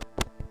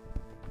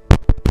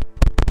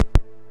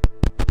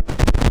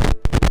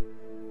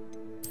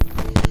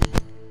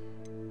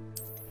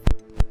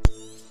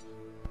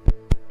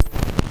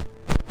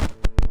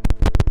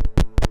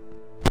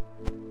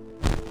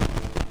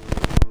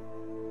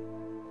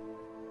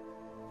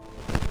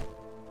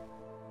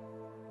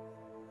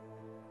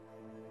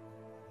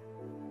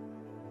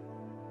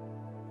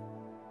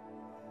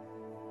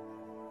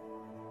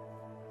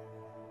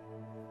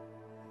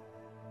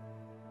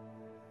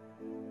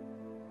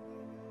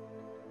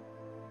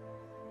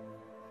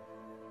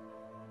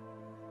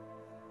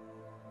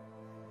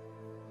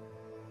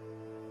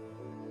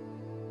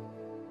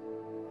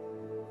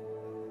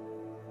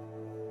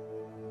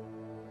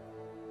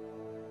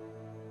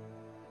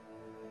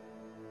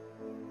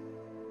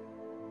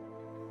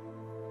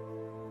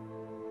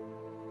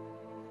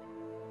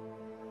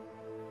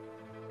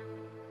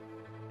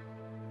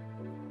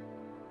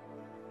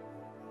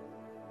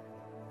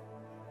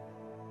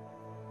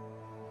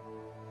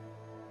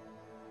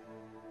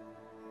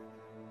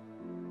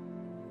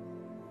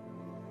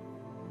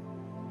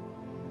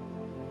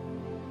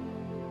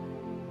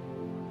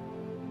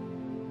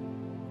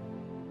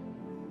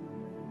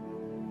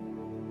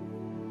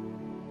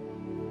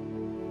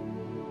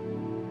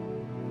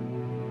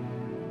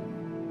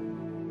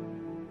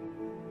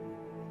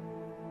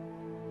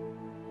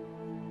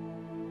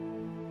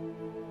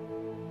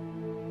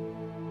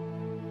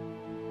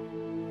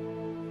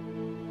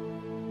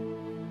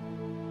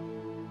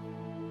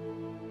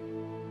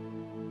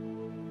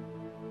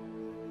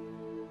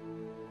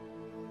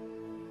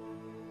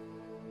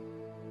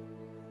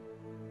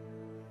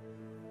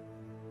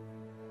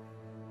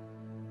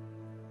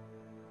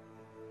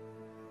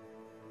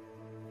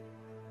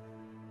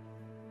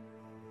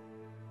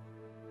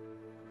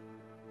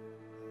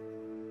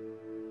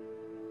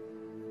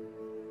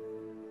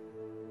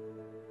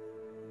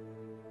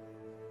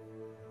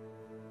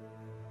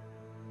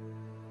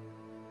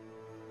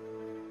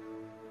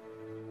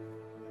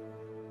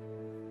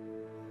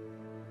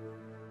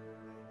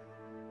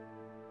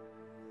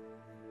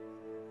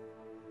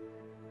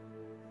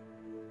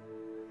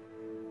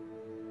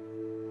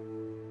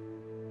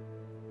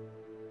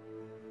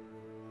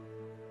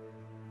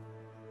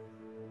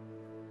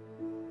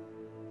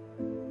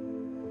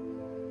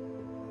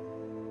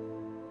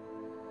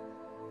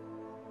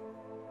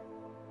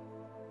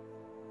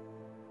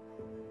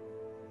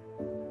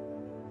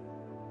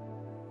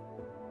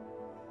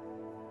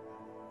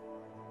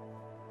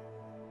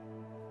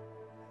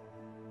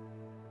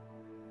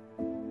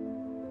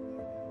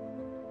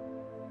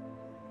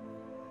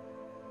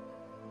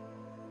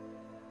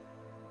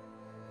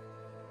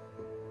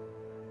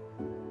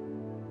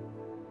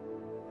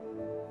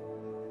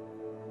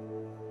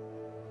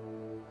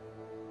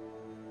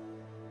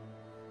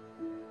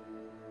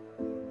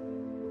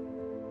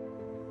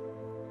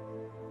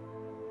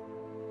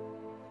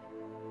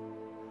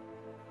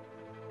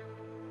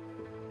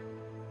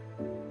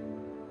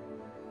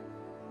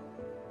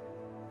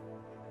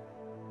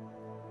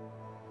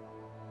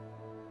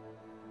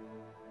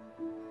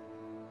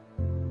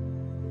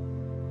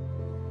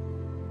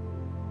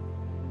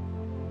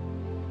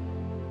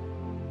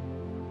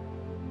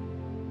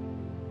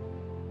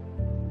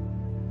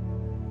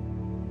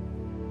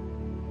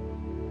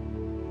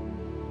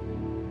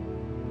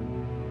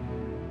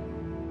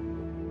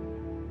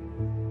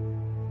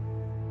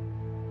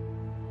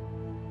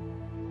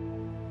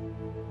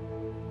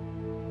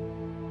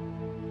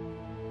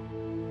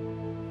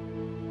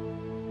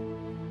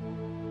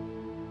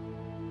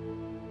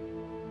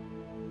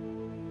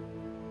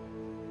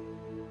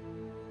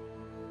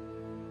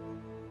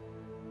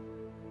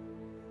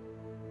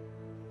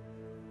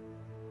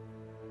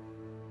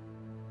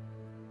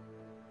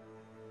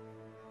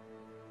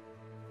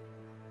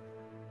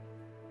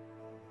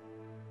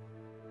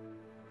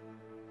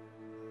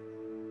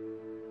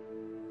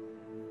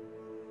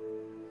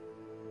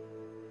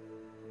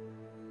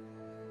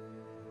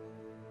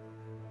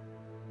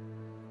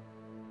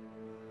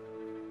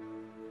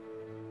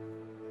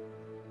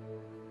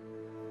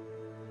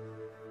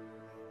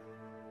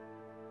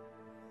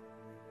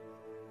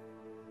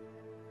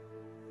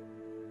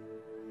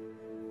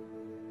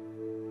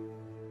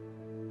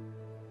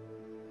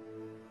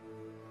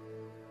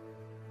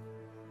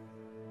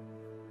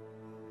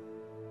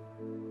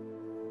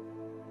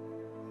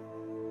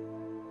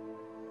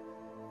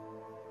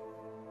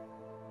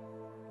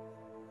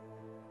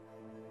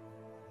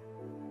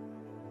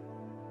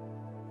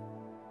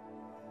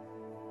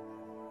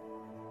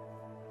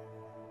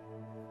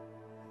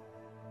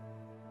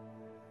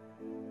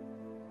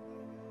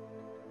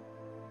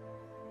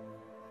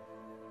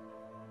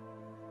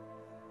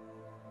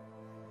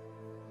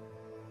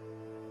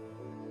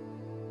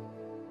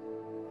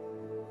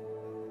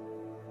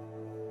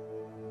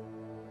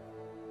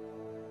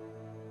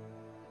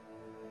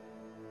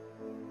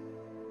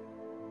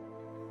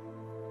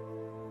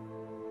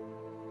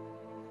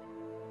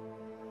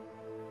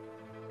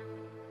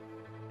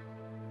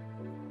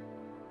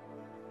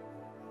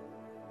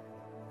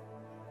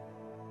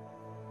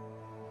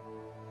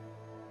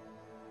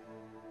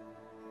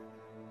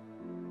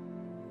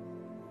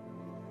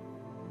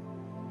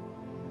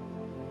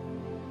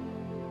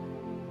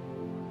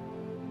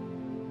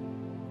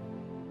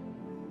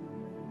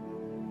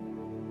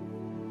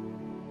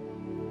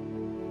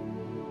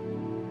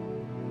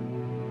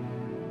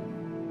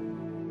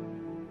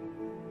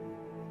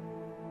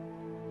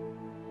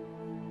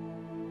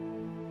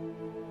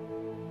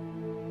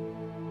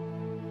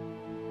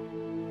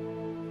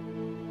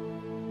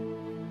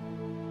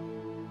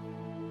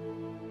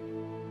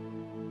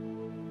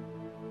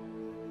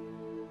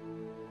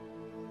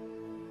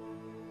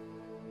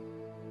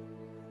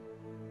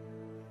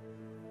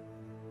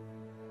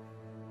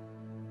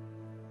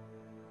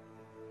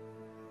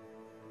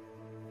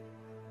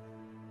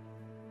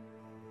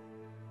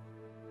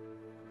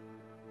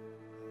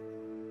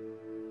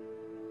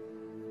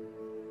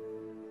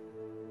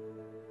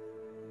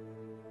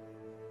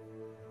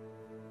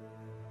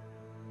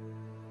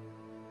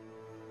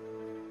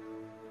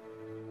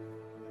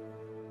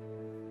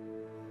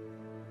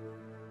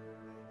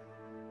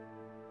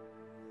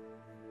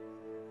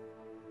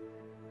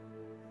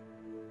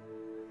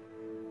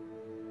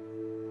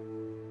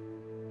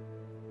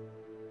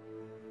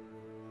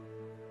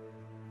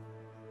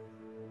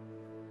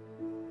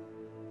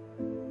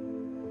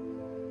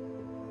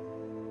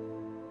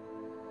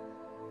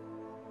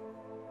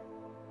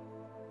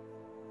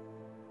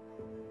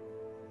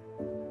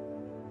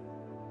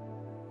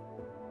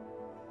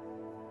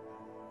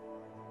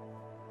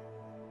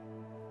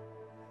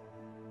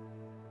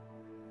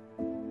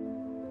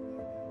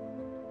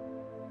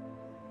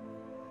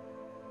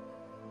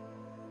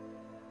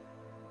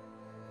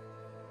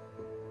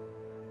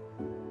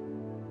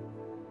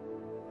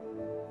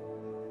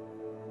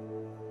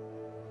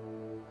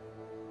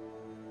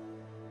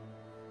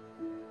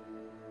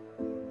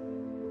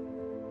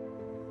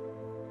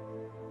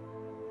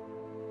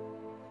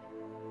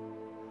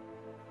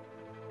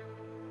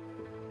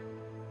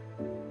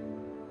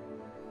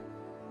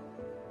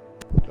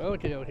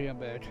 Okay, okay, I'm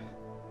back.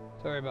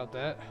 Sorry about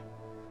that.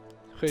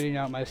 Cleaning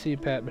out my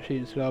CPAP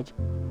machine stuff.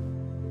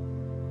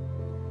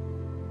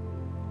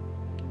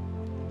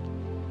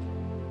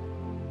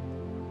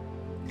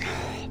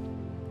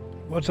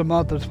 Once a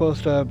month, I'm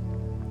supposed to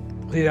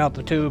clean out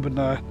the tube and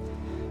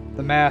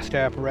the mask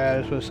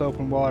apparatus with soap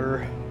and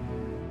water.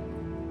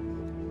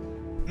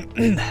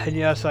 And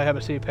yes, I have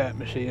a CPAP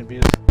machine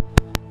because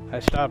I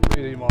stopped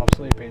breathing while I'm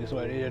sleeping, so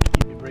I needed to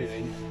keep me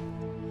breathing.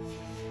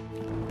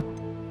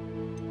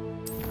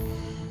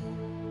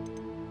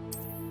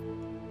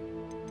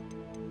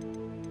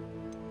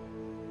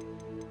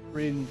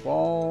 Reading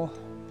wall.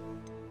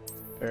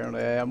 Apparently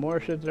I have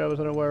more shit that I was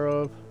unaware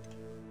of.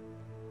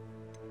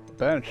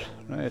 Bench,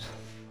 nice.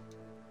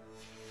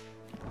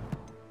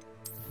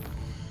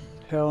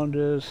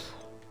 Challenges.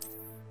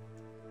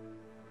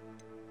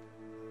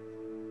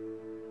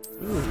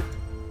 Ooh.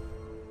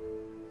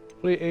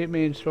 Complete 8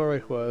 main story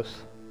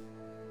quests.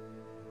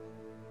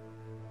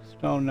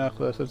 Stone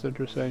necklace, that's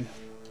interesting.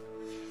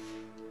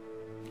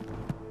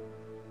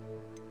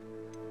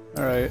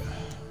 Alright.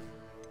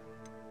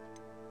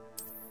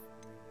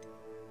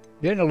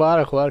 Getting a lot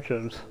of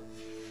collections.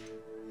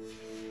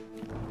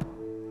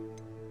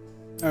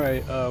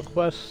 Alright,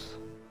 quests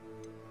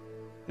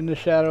in the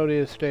shadow of the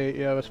estate.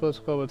 Yeah, we're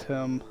supposed to go with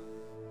him.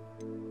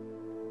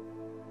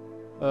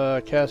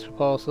 Cast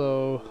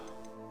Repulso.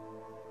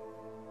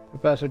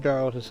 Professor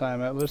Garrow's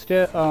assignment. Let's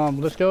go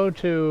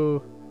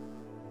to,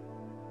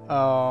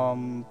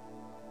 do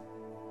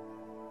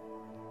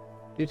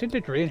you think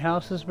the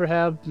greenhouses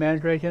perhaps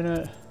Mandrake in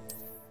it?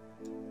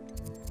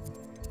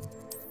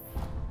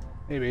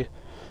 Maybe.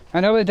 I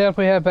know they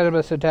definitely have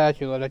Venomous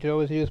Tentaculate. I could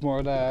always use more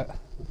of that.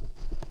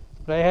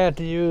 But I had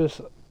to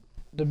use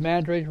the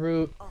Mandrake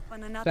root,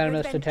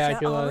 Venomous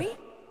Tentaculate,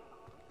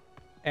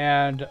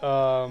 and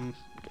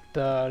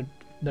the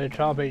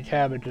chomping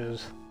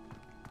cabbages,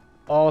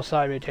 all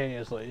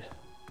simultaneously.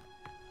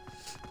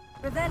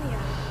 Revelio.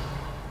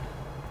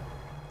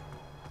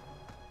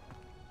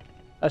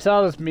 I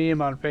saw this meme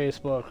on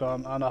Facebook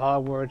on the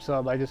Hogwarts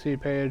Legacy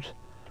page.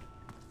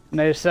 And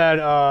they said,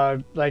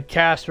 like,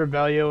 cast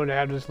Rebellion, and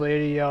have this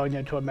lady yelling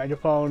into a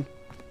megaphone.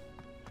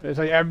 It's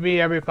like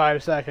every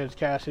 5 seconds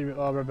casting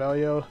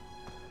Rebellion.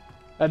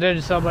 And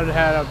then someone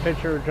had a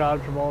picture of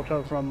John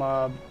Travolta from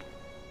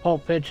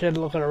Pulp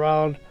Fiction looking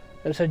around.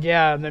 And said,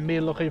 yeah, and then me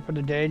looking for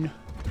the Dane,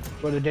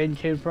 where the Dane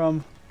came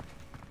from.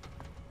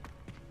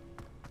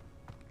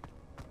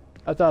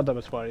 I thought that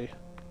was funny.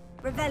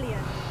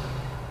 Revelio.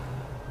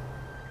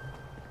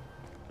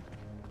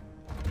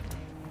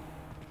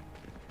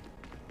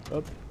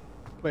 Oh.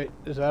 Wait,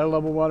 is that a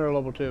level 1 or a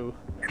level 2?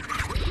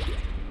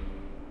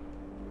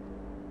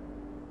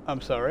 I'm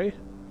sorry?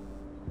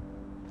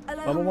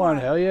 Level 1,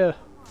 hell yeah.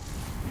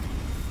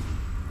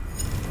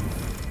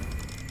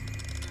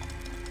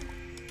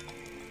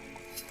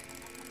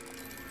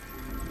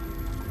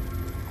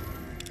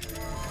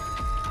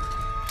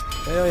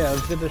 Hell yeah,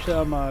 let's get the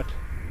shell marked.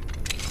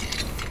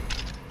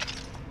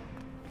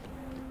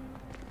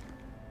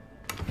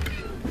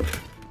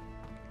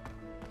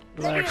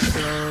 Black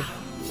sword.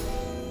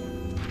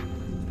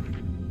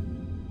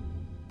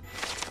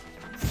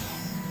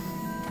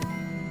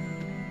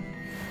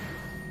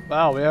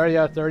 Wow, we already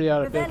got 30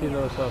 out of 50 of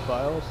those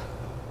files.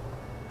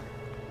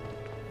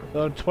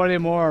 So 20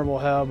 more, we'll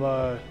have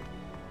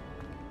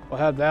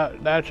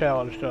that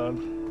challenge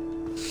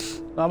done.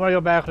 So I'm gonna go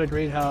back to the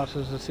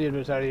greenhouses to see if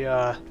there's any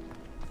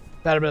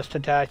Venomous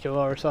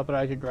Tentaculate or something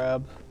I could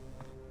grab.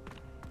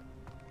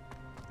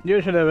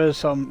 Usually there is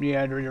some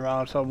meandering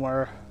around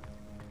somewhere.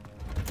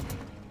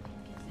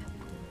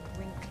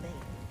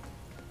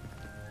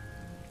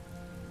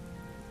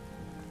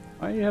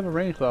 Why do you have a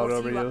rain cloud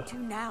over you?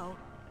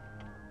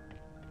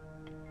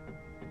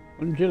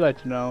 Wouldn't you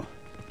like to know?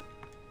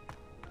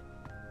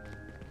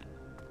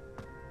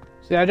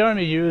 See, I don't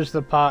even use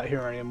the pot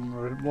here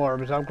anymore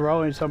because I'm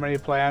growing so many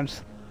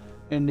plants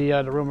in the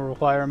room of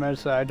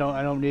requirements that I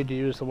don't need to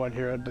use the one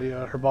here at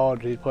the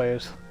herbology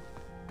place.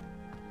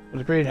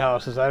 The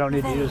greenhouses, I don't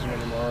need to use them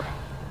anymore.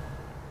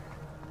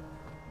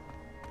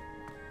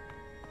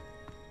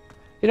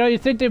 You know,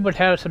 you'd think they would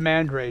have some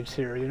mandrakes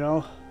here, you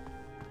know?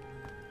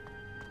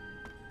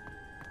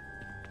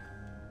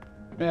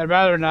 I mean, I'd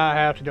rather not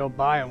have to go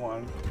buy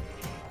one.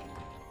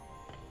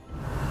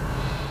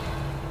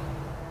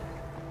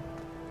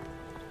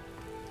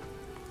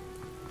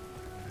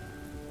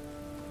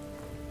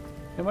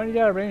 Hey, why do you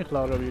got a rain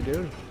cloud over you,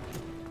 dude?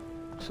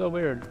 So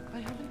weird.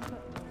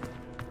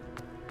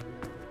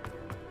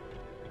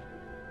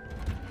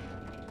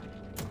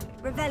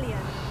 Revelio.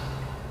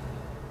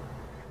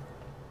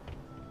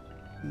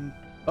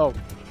 Oh,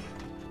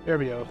 here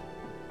we go.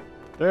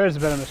 There's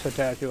Venomous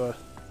Tentaculate.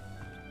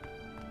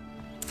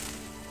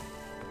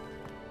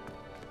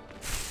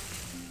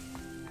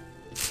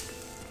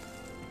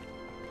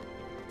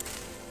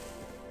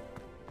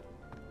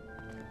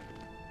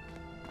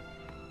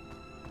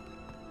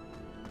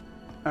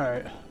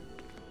 Alright.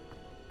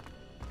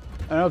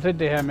 I don't think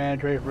they have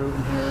Mandrake root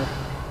in here.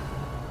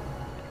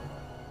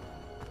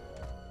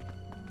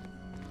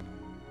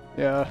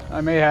 Yeah, I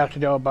may have to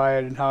go buy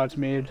it in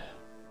Hogsmeade.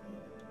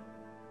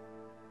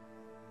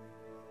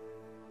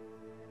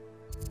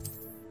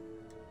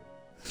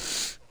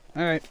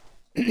 Alright.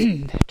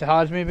 To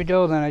Hogsmeade we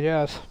go then, I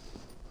guess.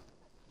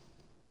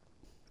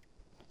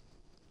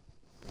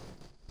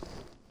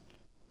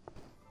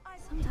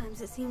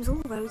 Sometimes it seems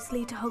all roads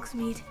lead to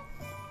Hogsmeade.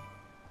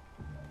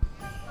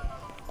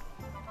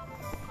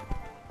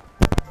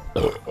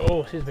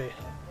 Oh, excuse me.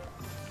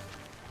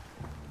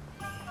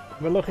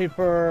 We're looking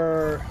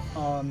for,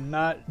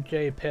 not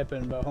J.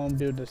 Pippin, but home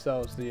dude that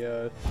sells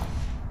the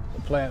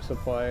plant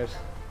supplies.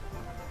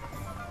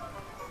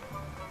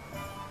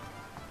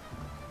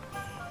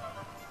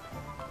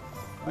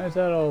 Why is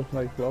that all,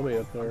 like,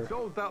 glowy up there?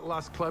 Sold that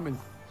last Clement.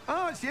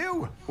 Oh, it's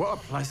you! What a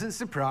pleasant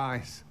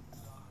surprise.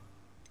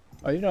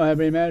 Oh, you don't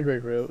have any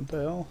magic root. What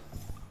the hell?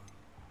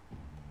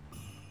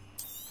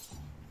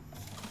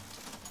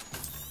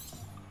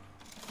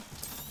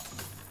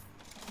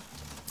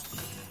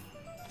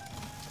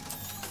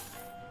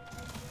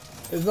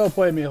 There's no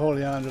point in me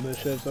holding on to this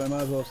shit, so I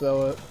might as well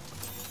sell it.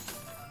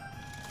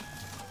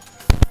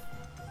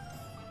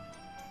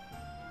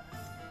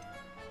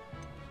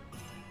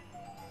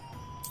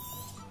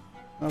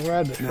 I'll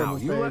grab the Now,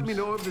 you let me page.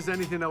 know if there's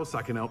anything else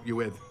I can help you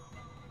with.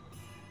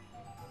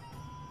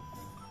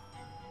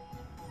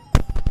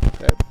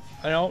 Okay.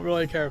 I don't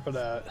really care for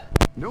that.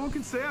 No one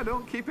can say I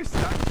don't keep a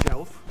stacked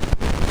shelf.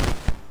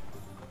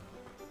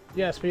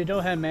 Yes, but you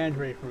don't have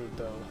mandrake root,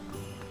 though.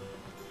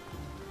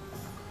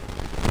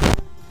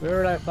 Where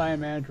would I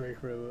find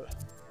mandrake root?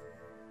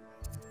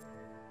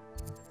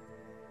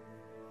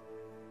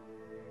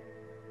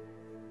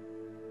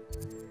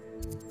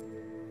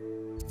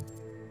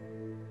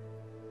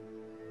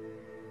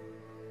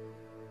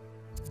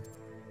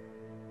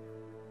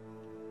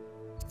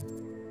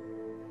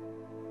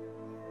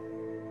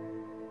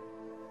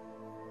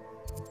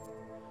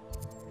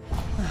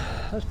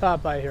 Let's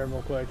pop by here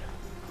real quick.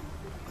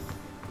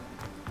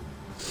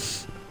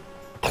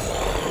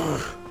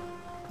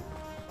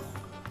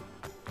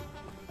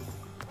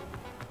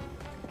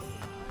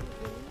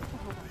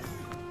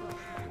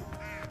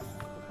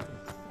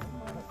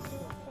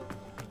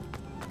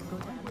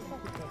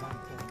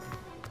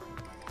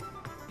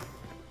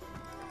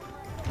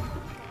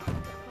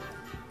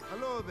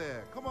 Hello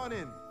there, come on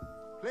in.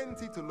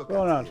 Plenty to look What's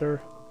going on, at.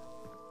 sir?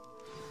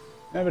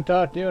 Haven't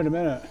talked to you in a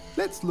minute.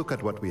 Let's look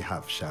at what we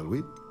have, shall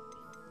we?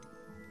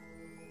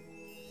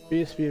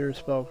 Beast Feeder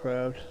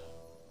Spellcraft.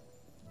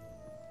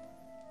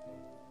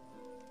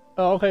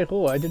 Oh, okay,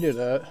 cool. I did do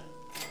that.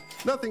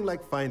 Nothing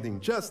like finding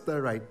just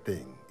the right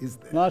thing, is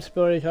there? Lots of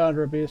ability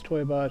conjure beast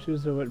toy box.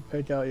 Use it to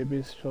pick out your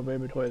beast toy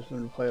baby toys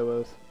and to play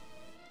with.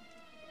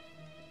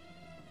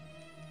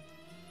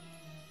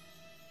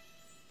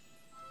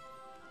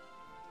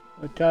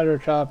 With conjure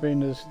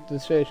chopping, the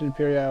station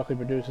periodically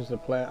produces a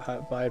plant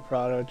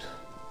byproduct.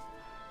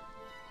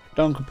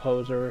 Dung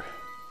Composer.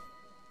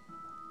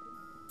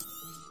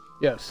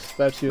 Yes,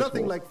 that's useful.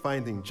 Nothing like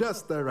finding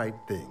just the right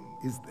thing,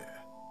 is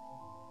there?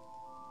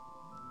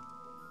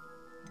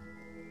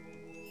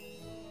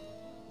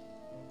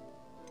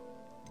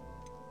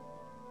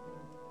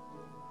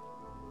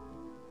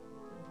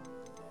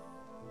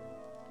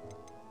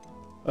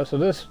 Oh, so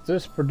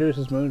this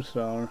produces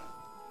moonstone.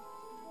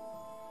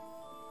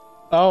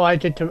 Oh, I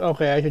could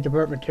okay, I could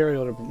convert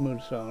material to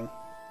moonstone.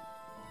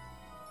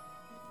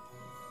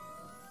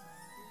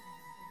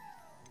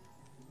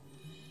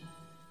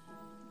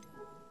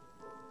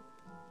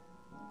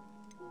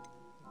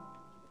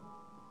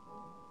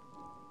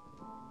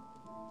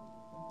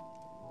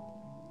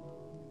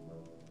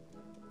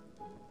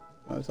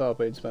 That's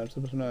awfully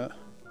expensive, isn't it?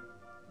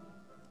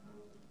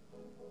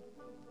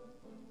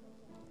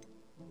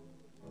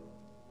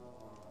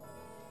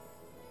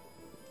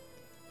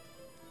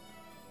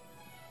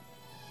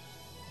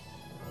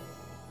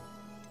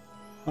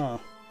 Huh.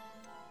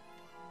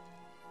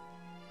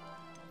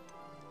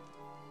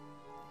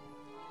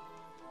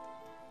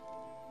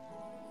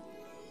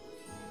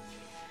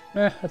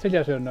 I think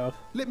that's good enough.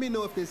 Let me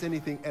know if there's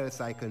anything else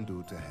I can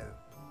do to help.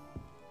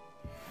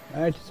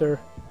 Alright, sir.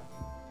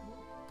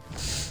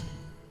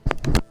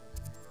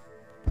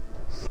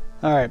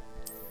 Alright.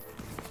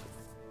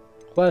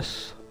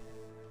 Quest.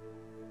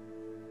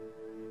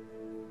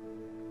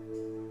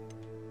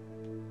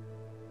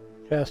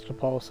 Cast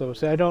Depulso.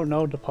 See, I don't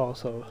know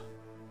Depulso.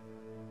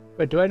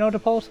 Wait, do I know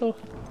Depulso?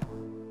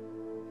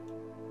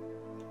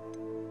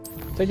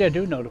 I think I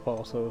do know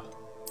Depulso.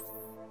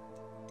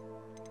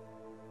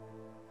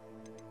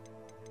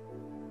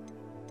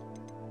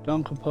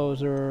 Dung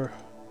Composer.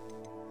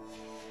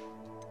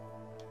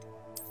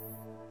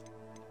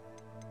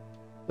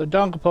 The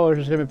Dung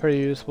Composer is going to be pretty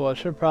useful. I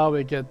should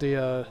probably get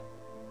the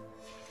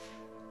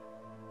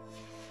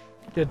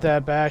get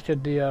that back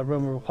at the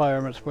room of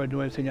requirements before I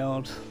do anything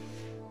else.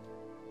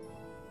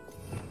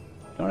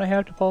 Don't I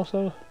have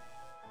Depulso?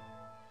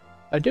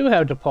 I do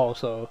have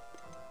Depulso.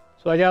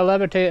 So I gotta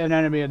levitate an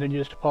enemy and then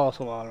use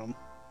Depulso on him.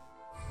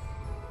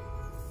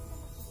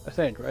 I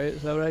think, right?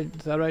 Is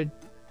that right?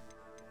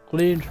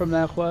 Gleaned from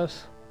that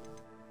quest?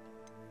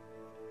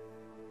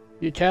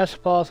 You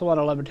cast possible on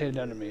a levitated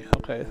enemy.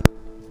 Okay.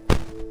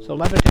 So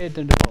levitate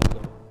then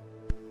disposal.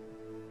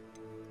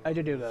 How'd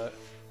you do that?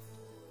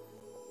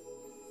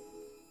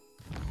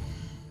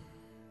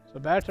 So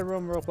back to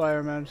room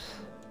requirements.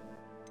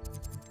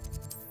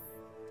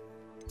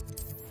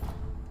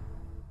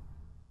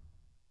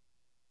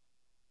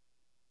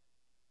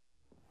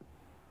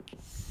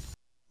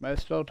 Am I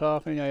still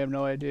talking? I have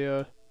no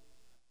idea.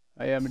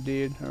 I am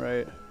indeed.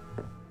 Alright.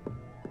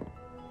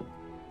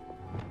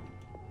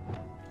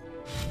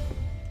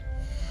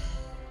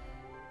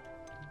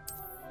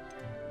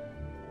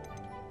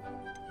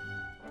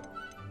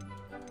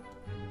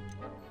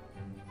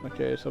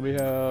 Okay, so we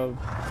have...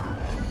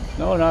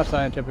 No, not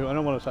scientific. I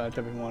don't want a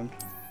scientific one.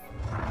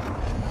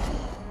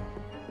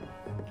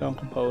 Stone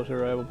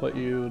composer, I will put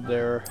you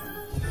there.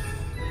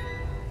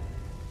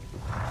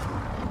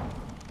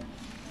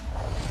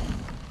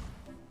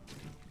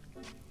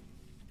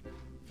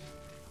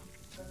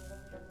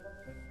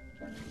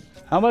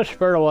 How much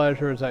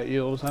fertilizer is that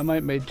yields? I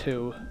might make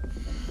 2.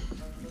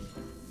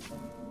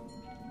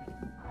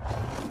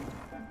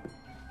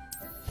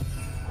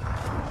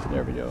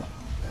 There we go.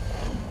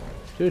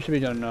 2 should be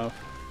done enough.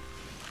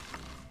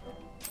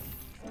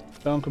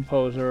 Stone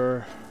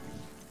composer.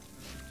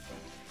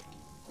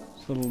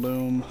 This little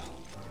loom.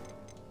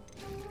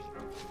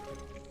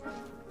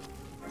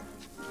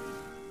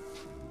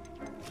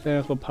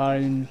 Botanical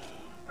pine.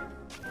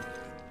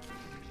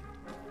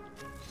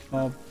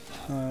 Small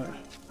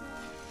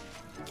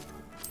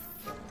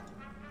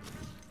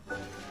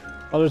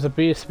oh, there's a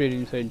beast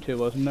speeding thing too,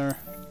 wasn't there?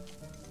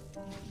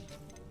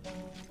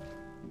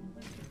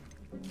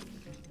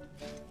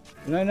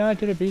 Did I not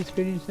get a beast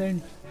speeding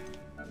thing?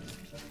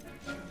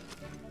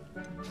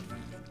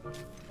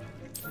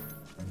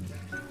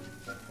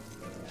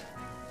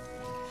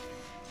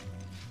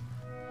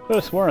 Could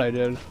have sworn I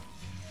did.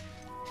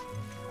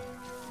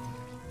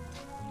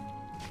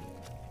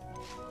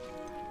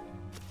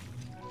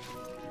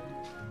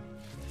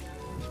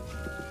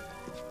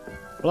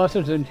 Unless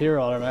it's in here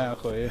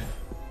automatically.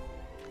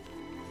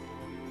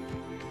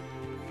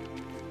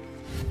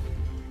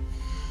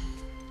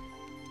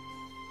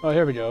 Oh,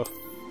 here we go.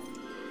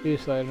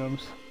 Beast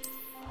items.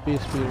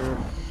 Beast speeder.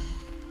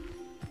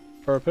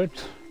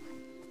 Perfect.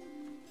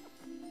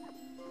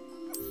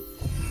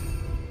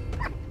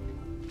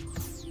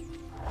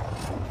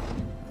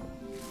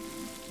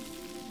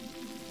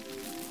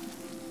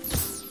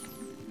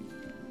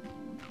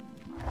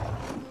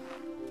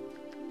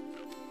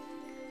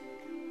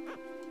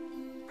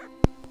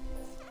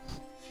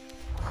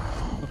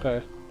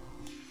 Okay.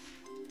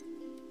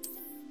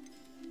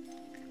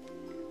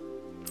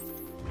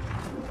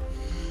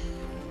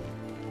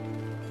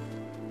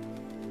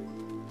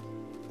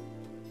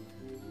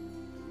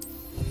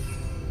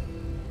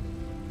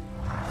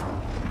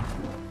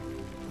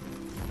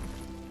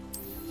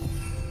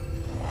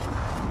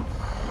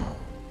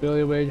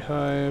 Billy Wade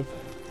Hive.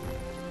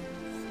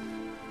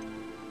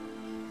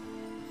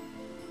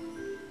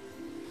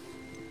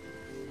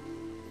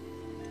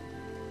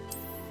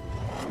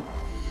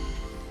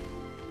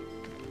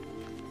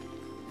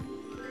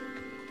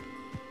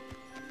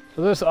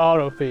 So this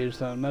auto feeds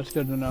them, that's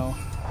good to know.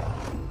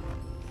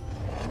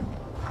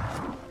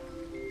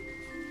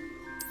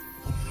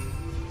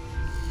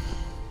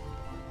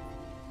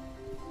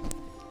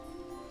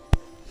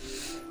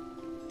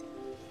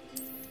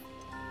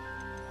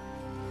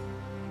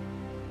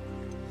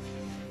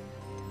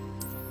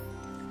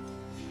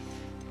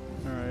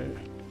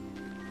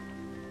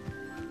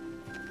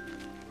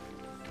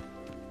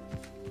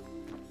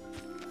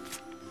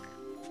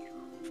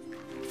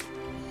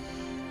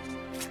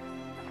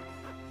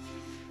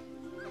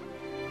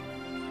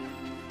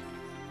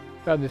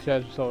 God, these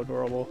guys are so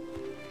adorable.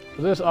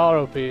 So this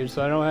auto feeds,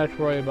 so I don't have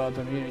to worry about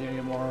them eating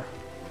anymore.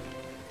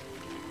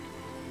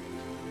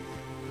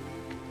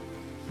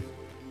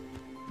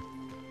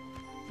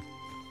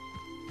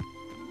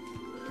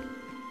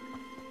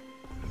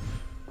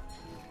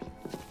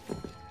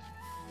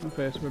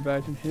 Okay, so we're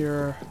back in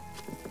here.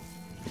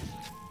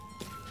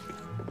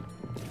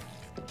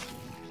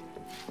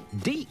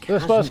 Deke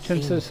this was hasn't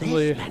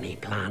consistently seen this many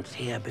plants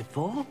here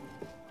before.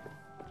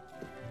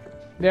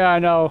 Yeah, I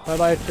know. I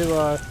like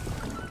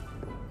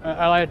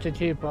to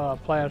keep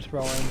plants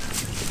growing.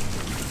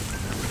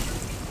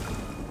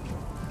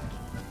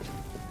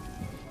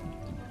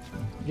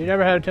 You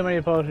never had too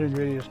many potent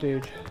ingredients,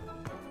 dude.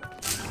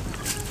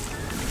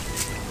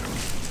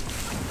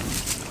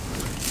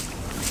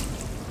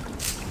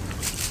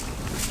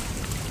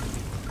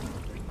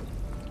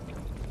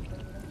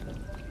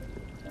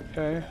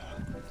 Okay.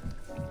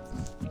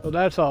 So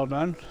that's all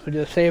done. We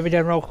just save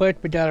again real quick.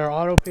 We got our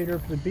auto feeder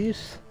for the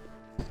beasts.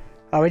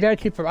 We gotta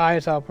keep our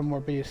eyes out for more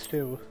beasts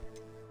too.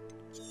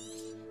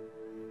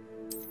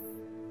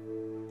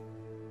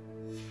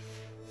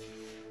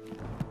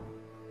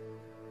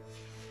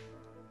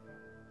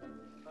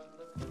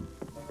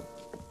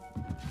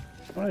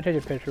 I want to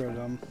take a picture of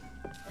them.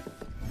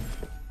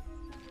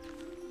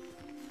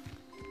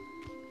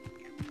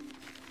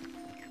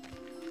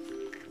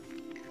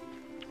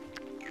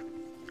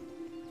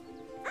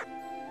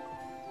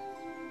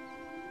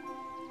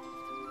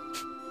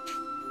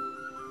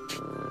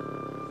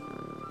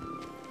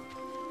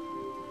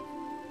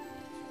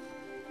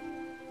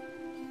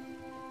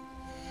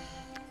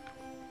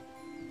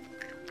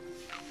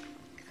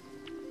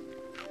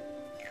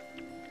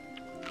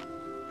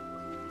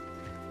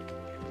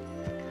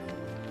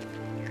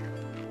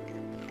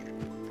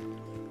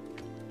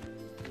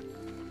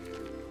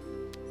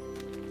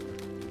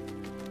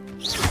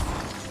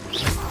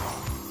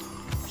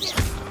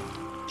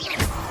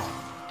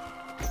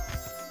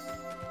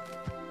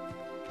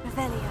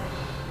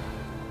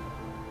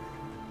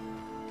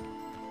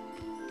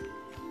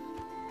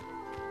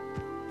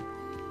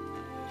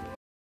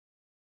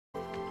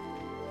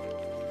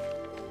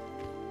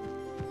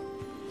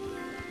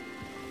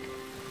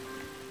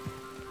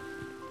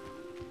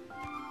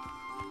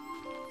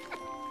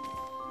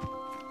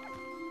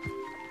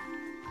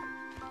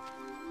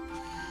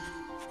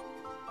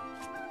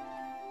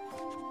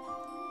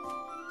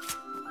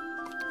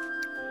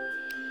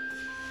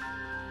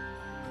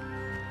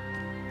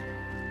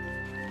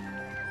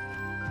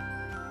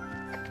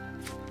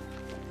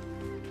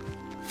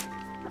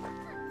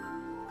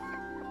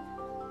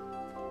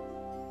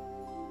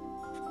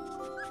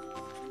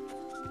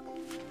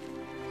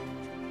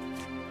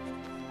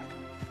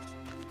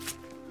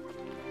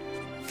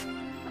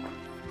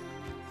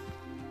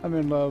 I'm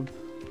in love.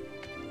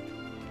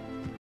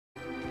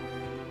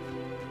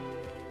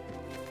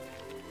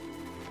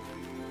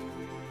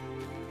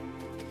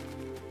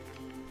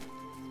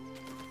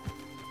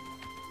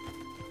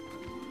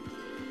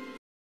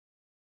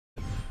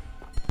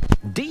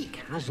 Deke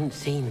hasn't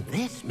seen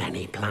this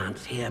many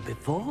plants here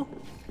before.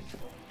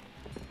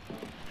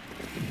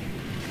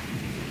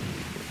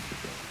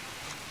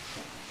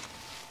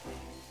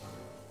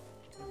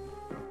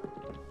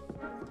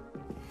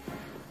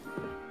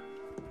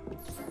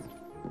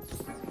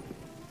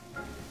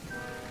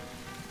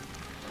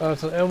 Oh,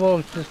 so it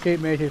will just keep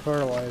making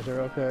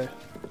fertilizer, okay.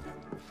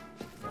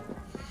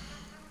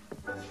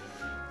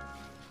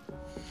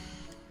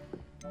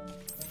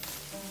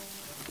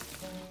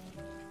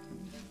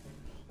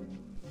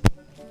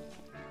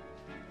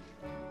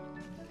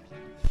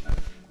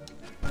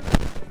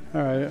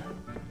 Alright.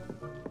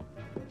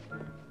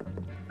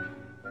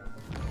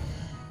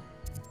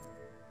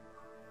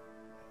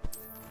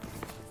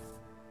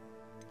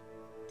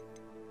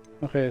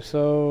 Okay,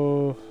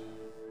 so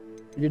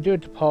you do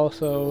it to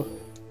Pulso.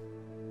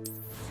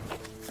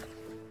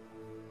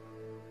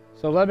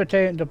 So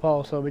levitate into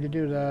Pulso, but you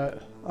do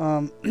that.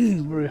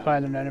 We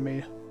find an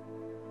enemy.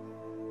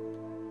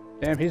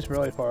 Damn, he's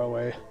really far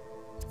away.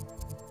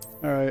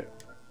 Alright.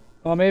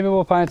 Well, maybe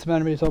we'll find some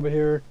enemies over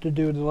here to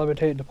do the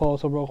levitate into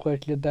Pulso real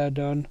quick to get that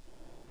done.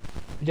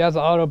 He has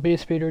the auto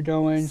beast speeder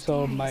going,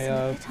 so my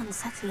a bit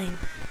unsettling.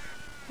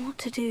 What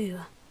to do?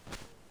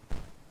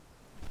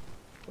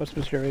 What's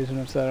mysterious and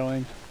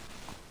unsettling?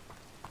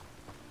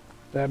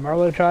 That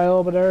Marlowe child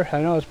over there?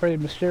 I know it's pretty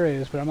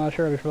mysterious, but I'm not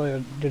sure if it's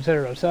really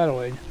considered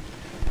unsettling.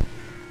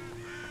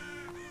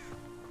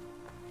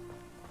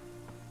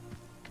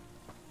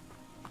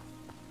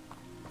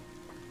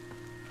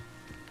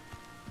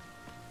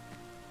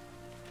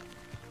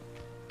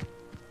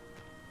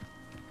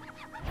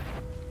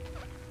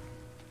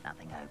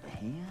 Nothing over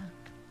here.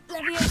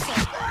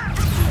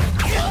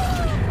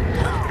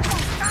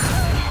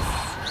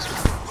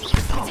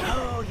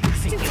 Oh, you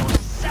think you're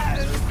so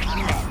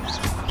clever.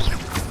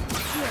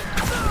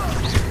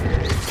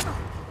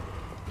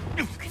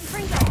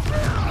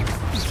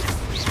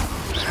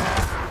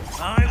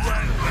 I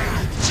won't.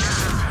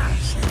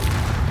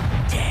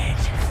 Dead.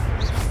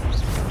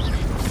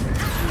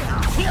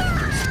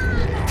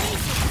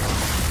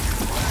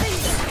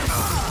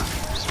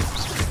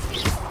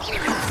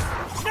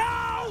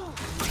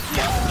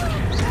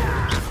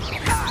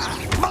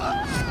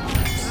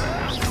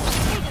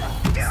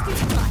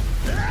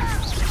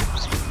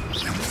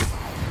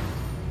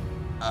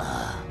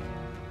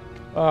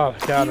 Oh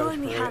god, You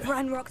only have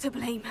Ranrock to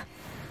blame.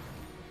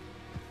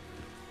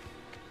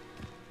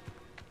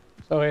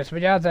 Okay, so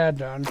we got that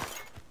done.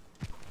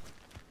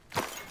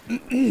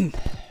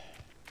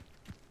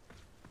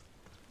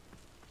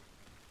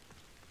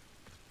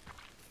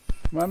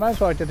 Well, I might as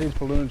well get these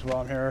balloons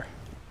while I'm here.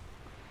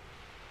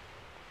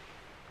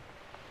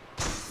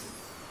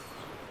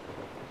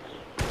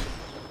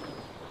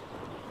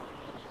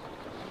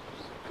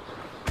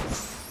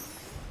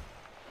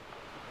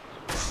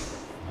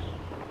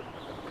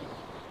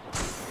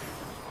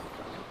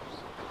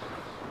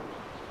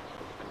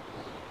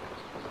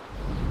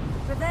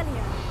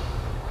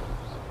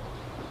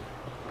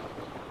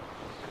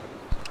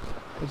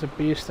 There's a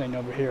beast thing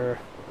over here.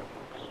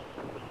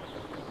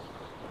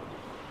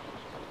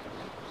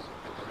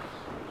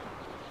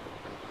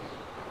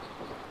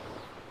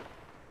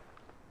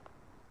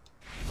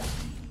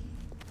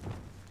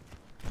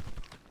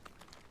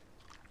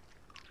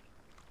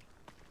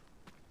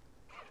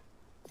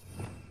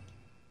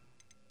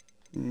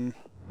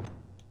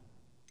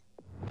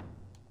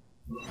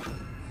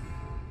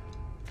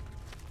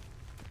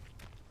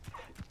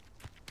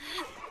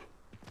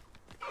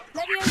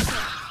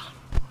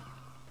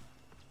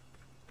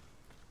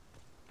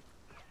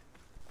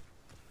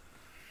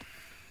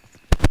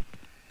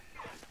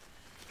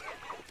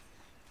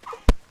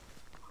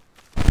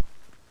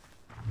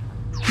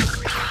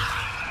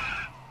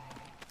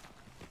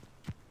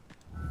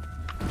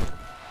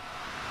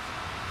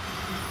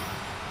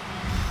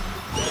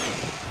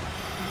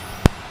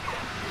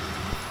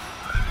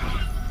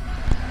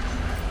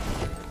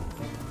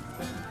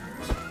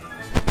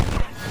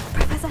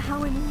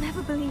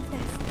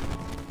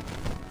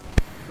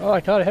 Oh, I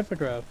caught a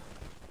hippogriff.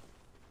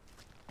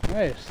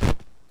 Nice.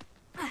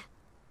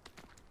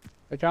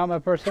 I caught my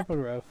first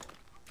hippogriff.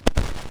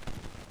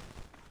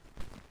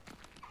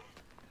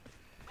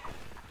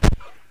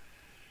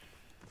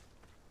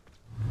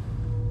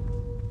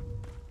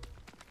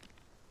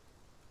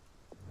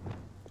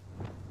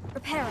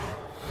 Repairer.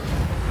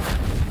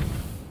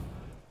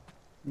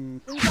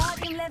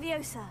 Wingardium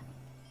Leviosa.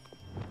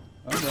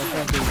 Oh, that's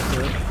not being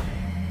good.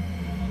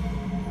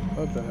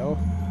 What the hell?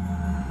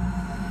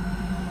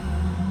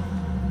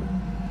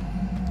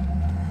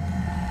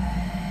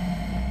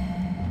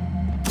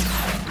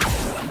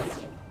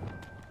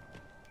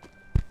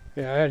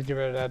 Yeah, I had to get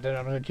rid of that, then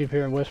I'm gonna keep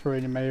hearing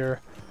whispering in my ear.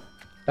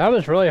 That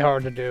was really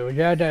hard to do.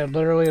 You had to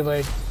literally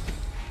like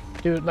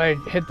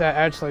hit that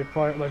edge like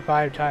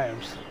 5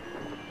 times.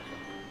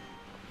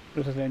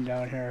 There's a thing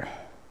down here.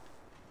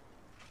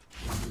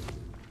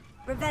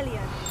 Revelio.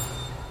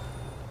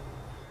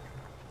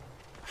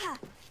 Ha.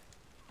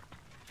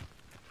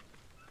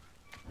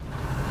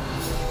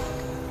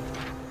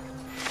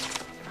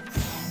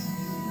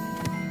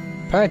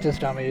 Practice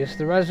dummies.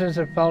 The residents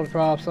of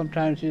Feldcroft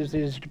sometimes use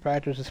these to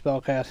practice a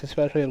spellcast,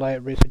 especially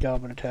light recent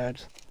goblin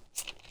attacks.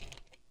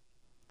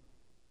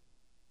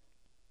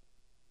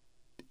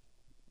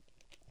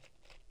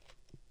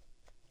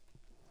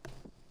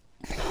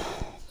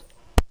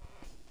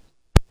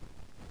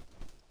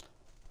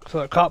 So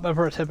I caught my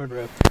first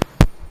hippogriff.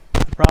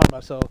 I'm proud of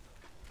myself.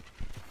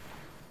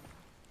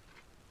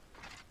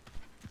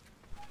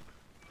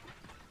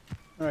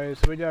 Alright,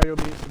 so we gotta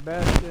go meet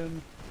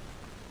Sebastian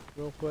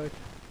real quick.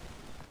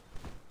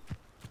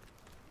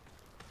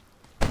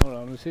 Hold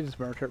on, let's see this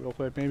merchant real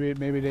quick.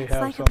 Maybe they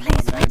have like some a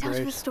place right grace.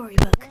 out of a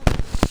storybook.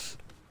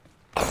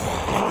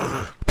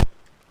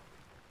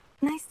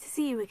 Nice to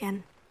see you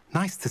again.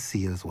 Nice to see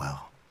you as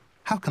well.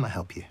 How can I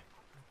help you?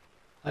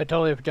 I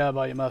totally forgot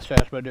about your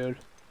mustache, my dude.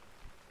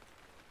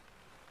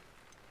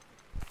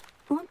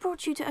 What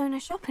brought you to own a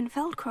shop in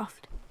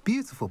Feldcroft?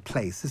 Beautiful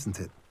place, isn't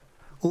it?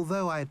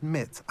 Although I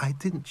admit I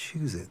didn't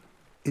choose it.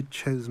 It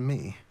chose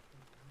me.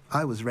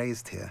 I was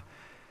raised here.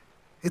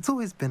 It's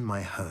always been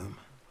my home.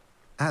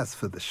 As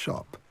for the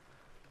shop,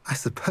 I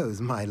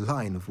suppose my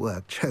line of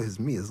work chose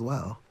me as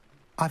well.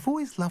 I've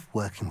always loved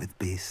working with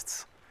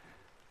beasts.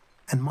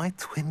 And my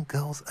twin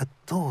girls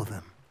adore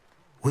them.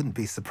 Wouldn't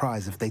be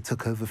surprised if they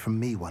took over from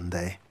me one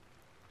day.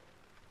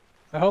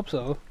 I hope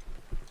so.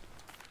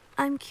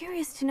 I'm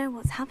curious to know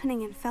what's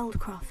happening in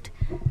Feldcroft.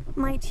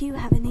 Might you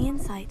have any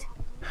insight?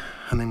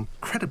 An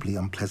incredibly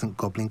unpleasant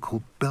goblin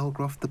called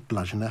Belgroth the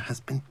Bludgeoner has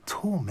been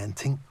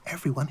tormenting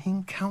everyone he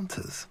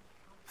encounters.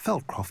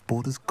 Feldcroft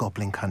borders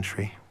goblin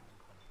country,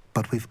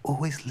 but we've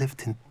always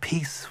lived in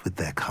peace with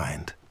their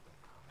kind.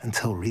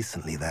 Until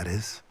recently, that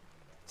is.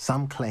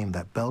 Some claim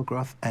that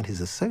Belgroth and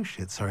his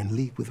associates are in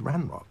league with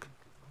Ranrock.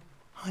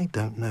 I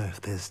don't know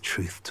if there's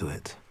truth to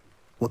it.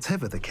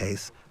 Whatever the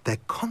case, their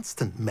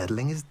constant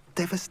meddling is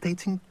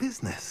devastating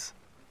business.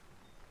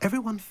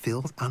 Everyone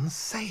feels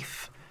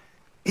unsafe.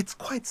 It's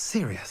quite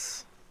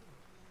serious.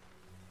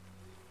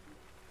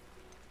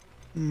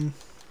 It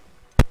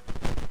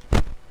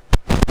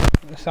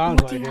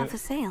sounds What do like you have it. for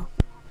sale?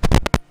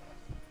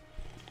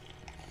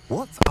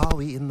 What are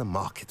we in the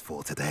market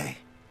for today?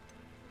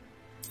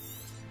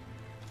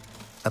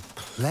 A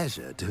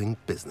pleasure doing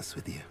business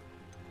with you.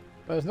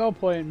 But there's no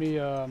point in me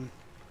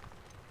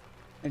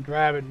in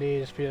grabbing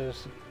these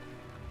because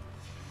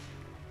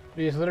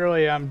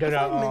literally I'm dead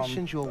out. I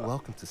mentioned you're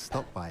welcome to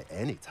stop by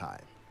any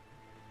time.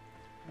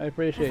 I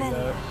appreciate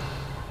that.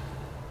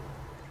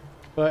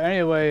 But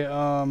anyway,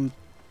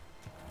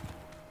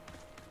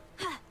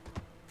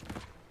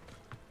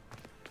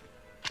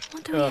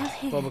 What do we have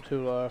here? level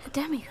 2 left. A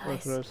demiguise.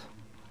 What's this?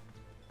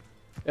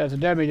 Yeah, it's a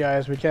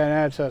demiguise. We can't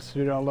access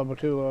to on level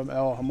 2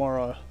 El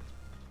Hamora.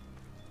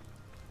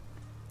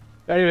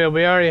 Anyway,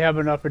 we already have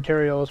enough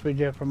materials we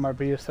get from our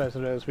beast as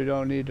it is. We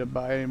don't need to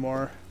buy any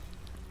more.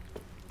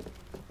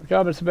 Good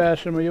job,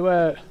 Sebastian. Where you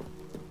at?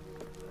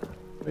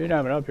 Well, you're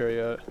not even up here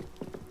yet.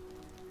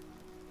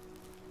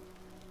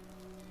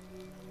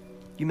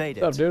 You made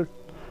it. What's up, dude?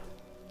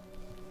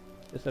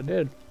 Yes, I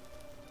did.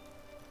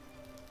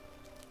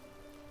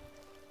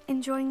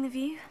 Enjoying the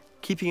view?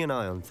 Keeping an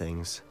eye on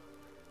things.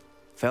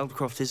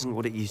 Feldcroft isn't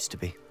what it used to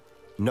be.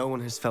 No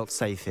one has felt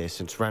safe here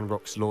since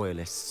Ranrock's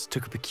loyalists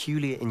took a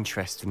peculiar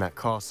interest in that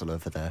castle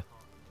over there.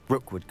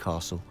 Rookwood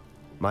Castle.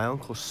 My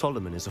uncle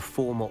Solomon is a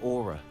former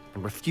Auror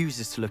and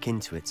refuses to look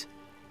into it,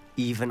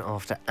 even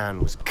after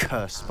Anne was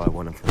cursed by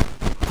one of them.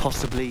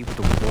 Possibly with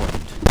a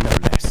wand,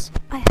 no less.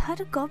 I heard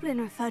a goblin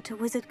refer to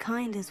wizard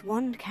kind as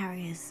wand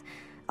carriers.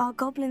 Are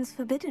goblins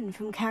forbidden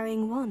from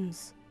carrying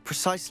wands?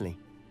 Precisely.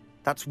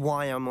 That's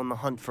why I'm on the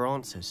hunt for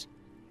answers.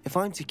 If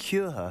I'm to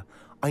cure her,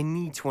 I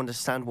need to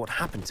understand what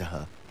happened to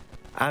her.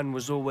 Anne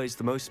was always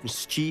the most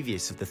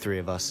mischievous of the three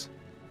of us.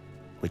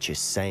 Which is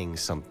saying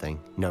something,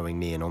 knowing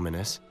me and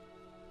Ominous.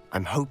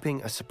 I'm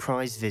hoping a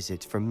surprise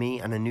visit from me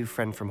and a new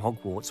friend from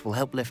Hogwarts will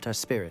help lift her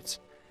spirits.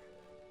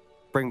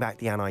 Bring back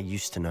the Anne I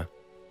used to know.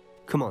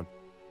 Come on,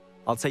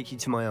 I'll take you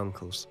to my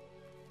uncle's.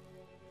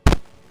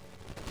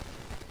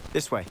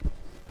 This way.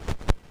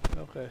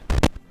 Okay.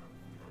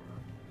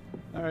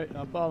 Alright,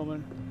 I'm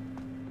following.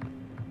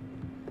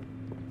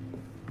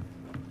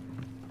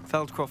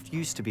 Feldcroft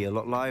used to be a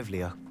lot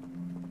livelier.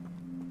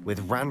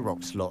 With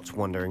Ranrock's lot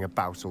wandering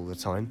about all the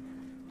time,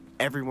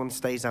 everyone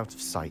stays out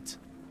of sight.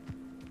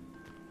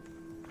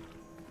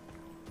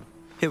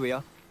 Here we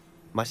are.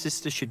 My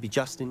sister should be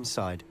just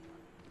inside.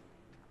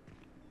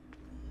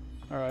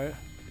 Alright.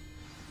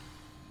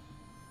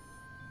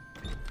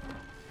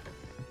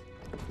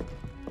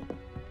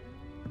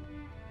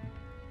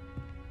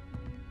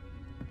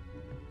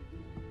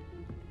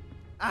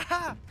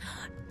 Aha!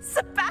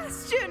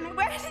 Sebastian,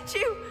 where did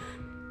you...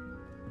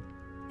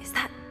 Is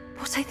that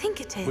what I think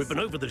it is? We've been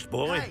over this,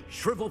 boy. Hey.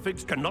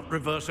 Shrivelfigs cannot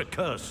reverse a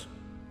curse.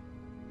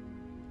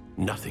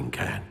 Nothing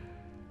can.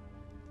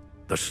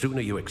 The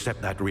sooner you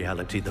accept that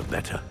reality, the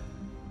better.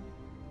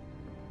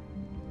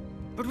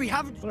 but we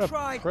haven't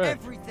tried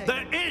everything.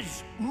 There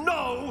is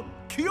no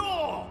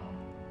cure!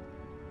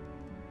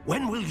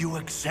 When will you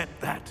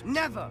accept that?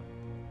 Never.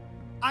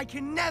 I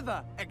can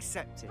never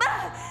accept it.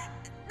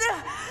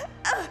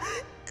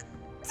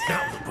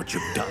 Now look what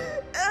you've done.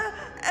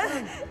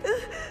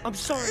 I'm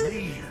sorry.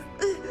 Leave.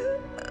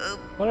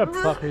 What a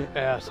fucking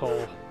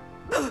asshole.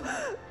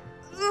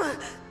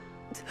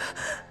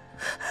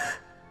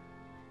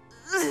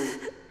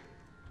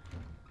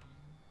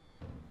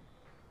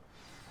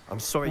 I'm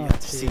sorry you had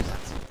to see that.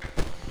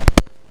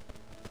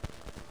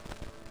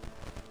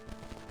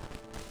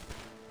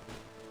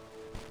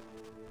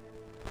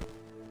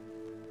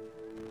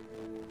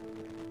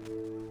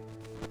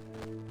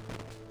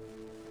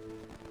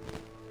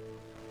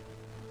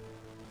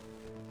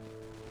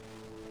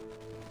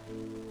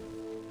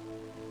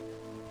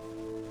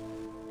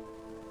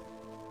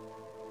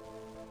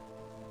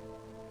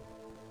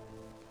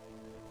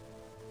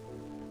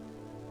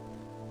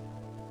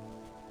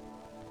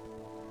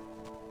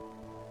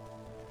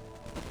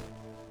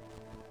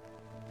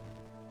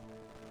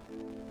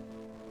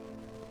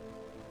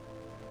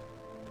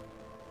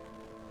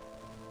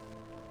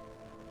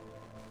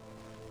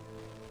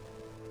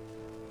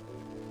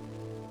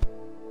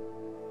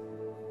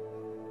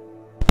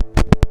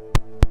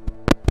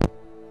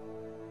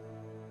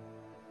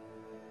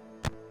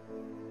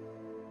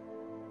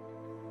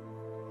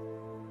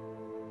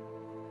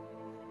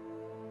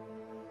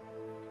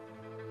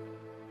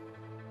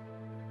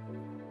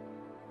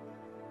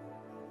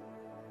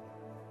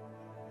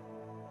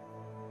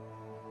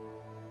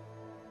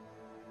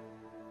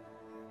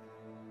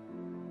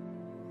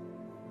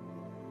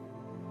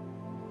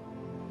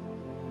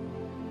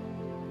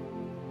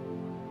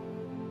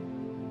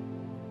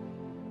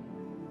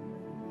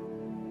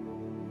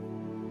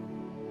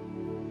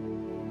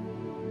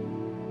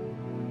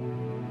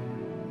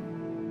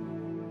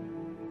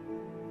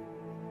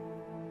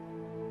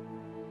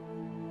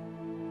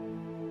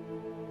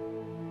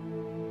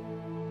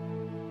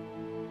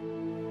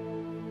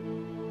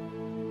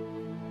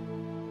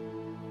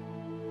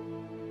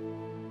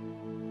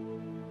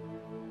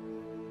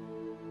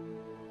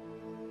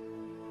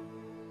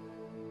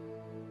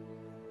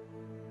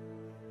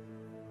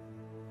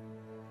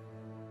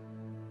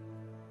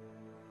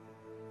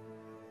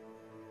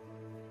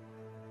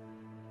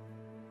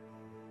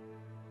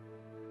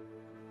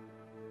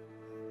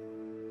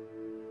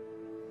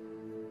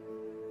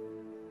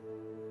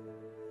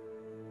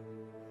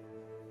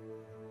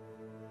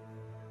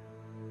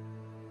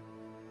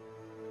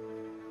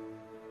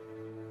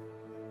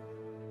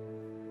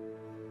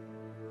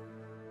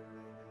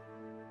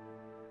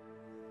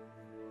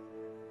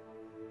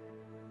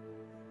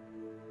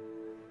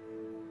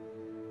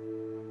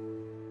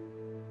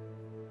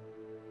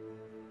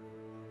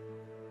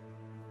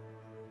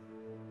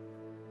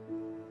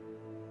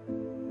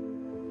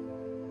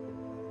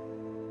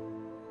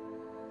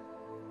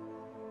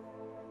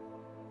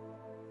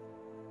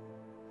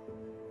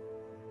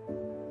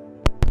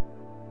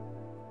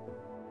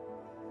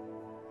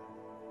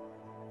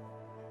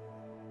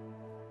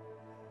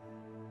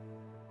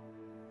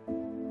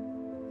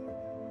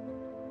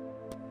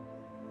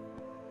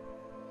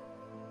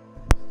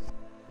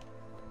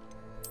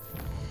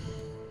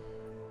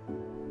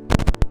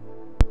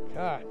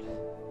 God.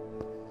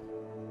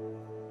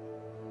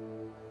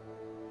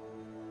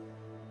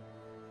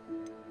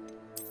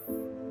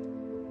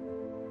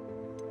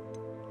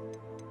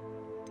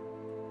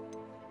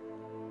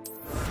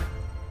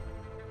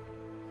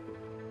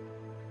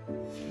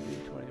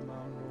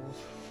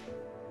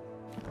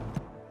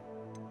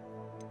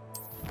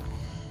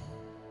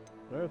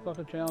 What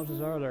fucking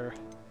challenges are there?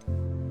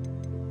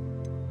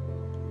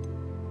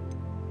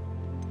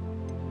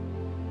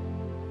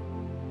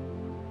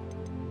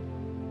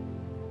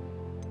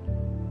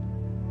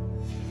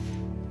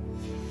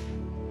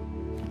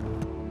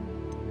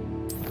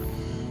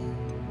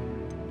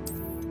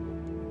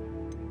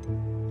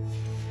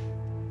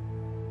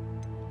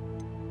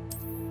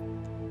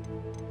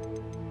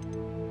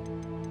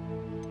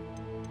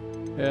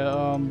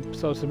 Yeah,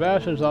 so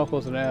Sebastian's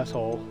uncle's an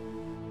asshole.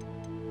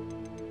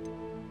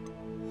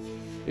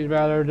 He'd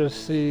rather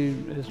just see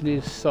his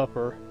niece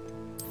suffer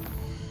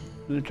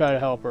than try to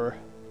help her.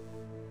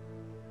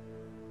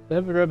 The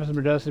Hippogriff's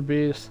majestic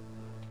beast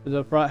is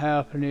the front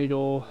half an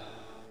eagle.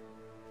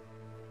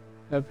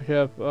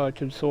 Hippogriff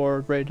can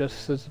soar, great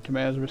justice and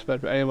commands and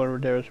respect for anyone who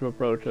dares to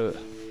approach it.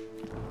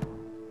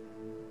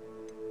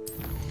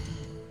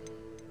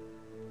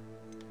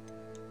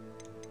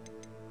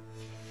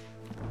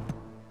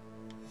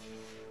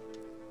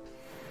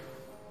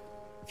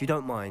 If you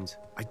don't mind,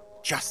 I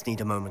just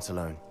need a moment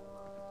alone.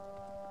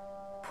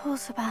 Poor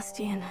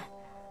Sebastian.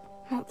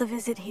 Not the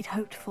visit he'd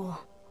hoped for.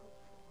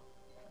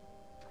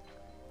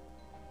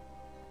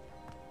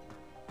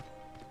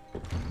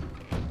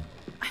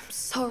 I'm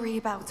sorry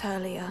about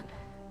earlier.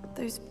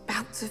 Those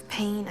bouts of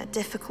pain are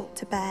difficult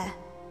to bear.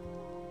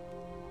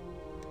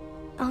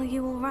 Are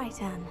you all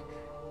right, Anne?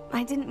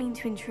 I didn't mean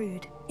to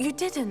intrude. You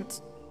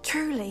didn't,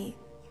 truly.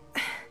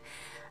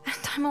 And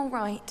I'm all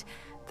right.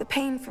 The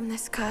pain from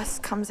this curse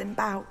comes in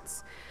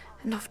bouts,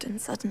 and often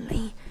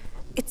suddenly.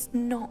 It's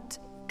not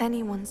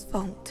anyone's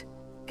fault.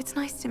 It's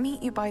nice to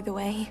meet you, by the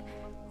way.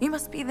 You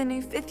must be the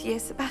new 5th year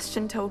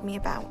Sebastian told me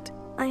about.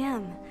 I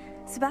am.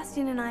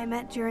 Sebastian and I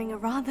met during a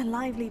rather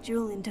lively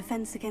duel in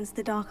defense against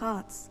the dark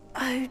arts.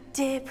 Oh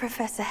dear,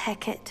 Professor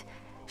Hecat.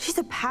 She's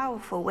a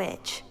powerful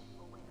witch.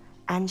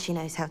 And she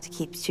knows how to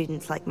keep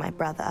students like my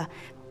brother,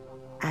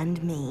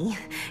 and me,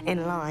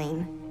 in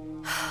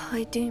line.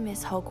 I do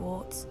miss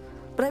Hogwarts,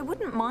 but I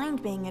wouldn't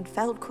mind being in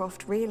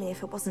Feldcroft really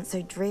if it wasn't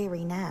so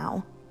dreary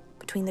now.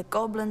 Between the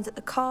goblins at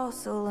the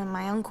castle and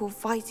my uncle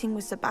fighting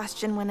with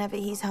Sebastian whenever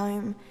he's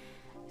home,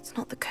 it's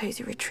not the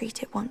cozy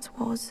retreat it once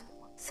was.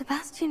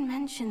 Sebastian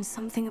mentioned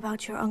something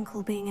about your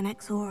uncle being an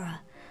ex-Auror,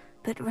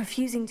 but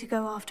refusing to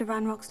go after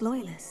Ranrock's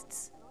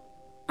loyalists.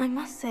 I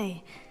must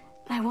say,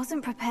 I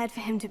wasn't prepared for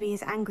him to be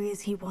as angry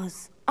as he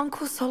was.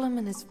 Uncle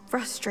Solomon is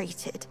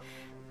frustrated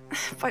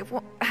by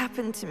what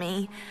happened to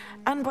me,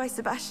 and by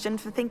Sebastian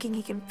for thinking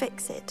he can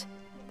fix it.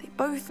 They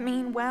both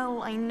mean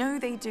well, I know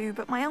they do,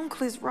 but my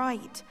uncle is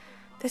right.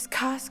 This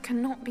curse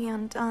cannot be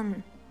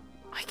undone.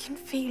 I can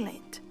feel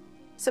it.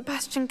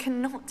 Sebastian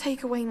cannot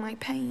take away my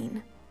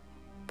pain.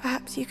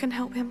 Perhaps you can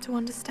help him to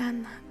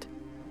understand that.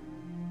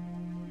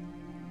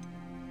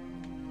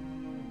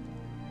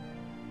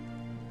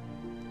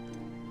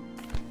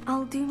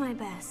 I'll do my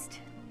best.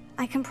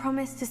 I can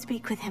promise to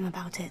speak with him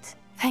about it.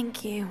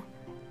 Thank you.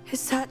 His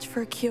search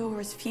for a cure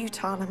is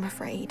futile, I'm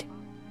afraid.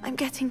 I'm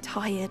getting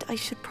tired. I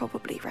should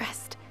probably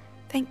rest.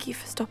 Thank you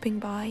for stopping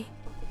by.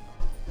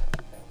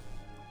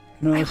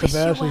 No,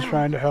 Sebastian's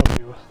trying to help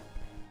you.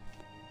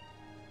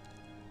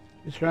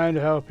 He's trying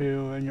to help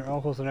you, and your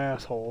uncle's an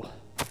asshole.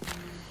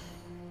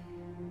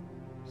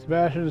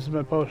 Sebastian, this is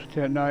my post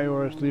tent. Now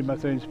yours. Leave my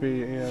things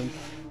be, and...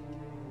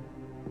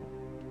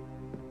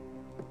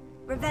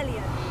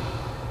 Revelio.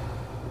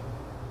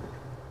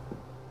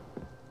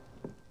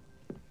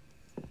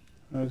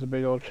 There's a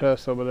big old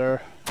chest over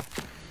there.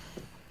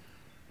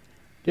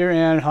 Dear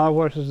Anne,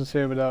 Hogwarts is the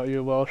same without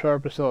you. Well,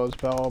 sharp is still a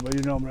spell, but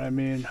you know what I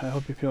mean. I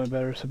hope you're feeling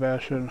better,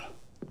 Sebastian.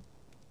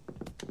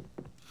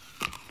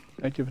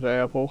 Thank you for the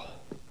apple.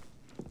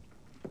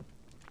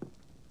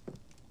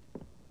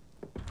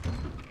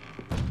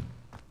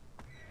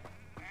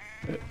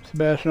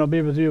 Sebastian, I'll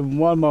be with you in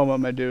one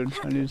moment, my dude.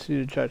 I need to see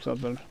you to check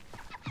something.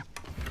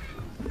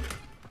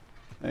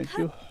 Thank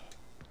you.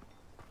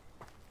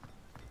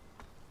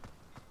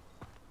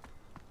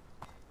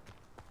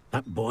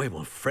 That boy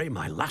will fray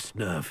my last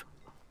nerve.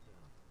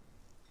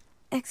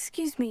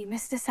 Excuse me,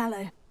 Mr.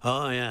 Sallow.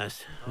 Oh,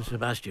 yes.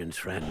 Sebastian's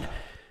friend.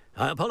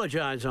 I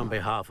apologize on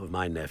behalf of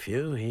my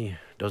nephew. He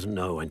doesn't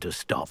know when to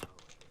stop.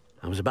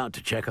 I was about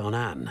to check on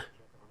Anne.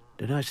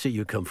 Did I see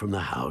you come from the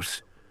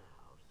house?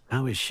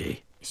 How is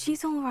she?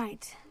 She's all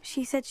right.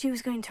 She said she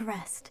was going to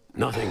rest.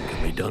 Nothing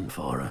can be done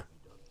for her.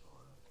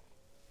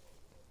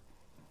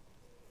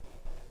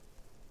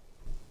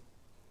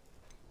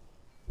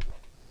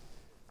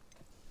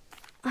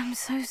 I'm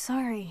so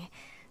sorry.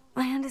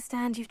 I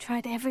understand you've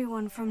tried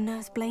everyone from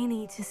Nurse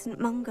Blaney to St.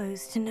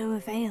 Mungo's to no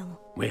avail.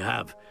 We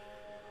have.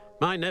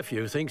 My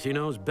nephew thinks he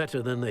knows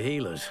better than the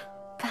healers.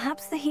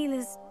 Perhaps the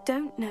healers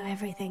don't know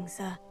everything,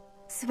 sir.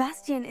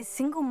 Sebastian is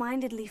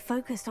single-mindedly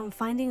focused on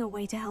finding a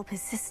way to help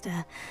his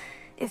sister.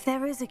 If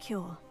there is a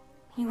cure,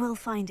 he will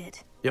find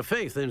it. Your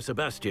faith in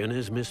Sebastian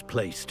is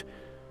misplaced.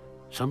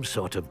 Some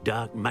sort of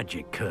dark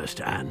magic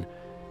cursed Anne,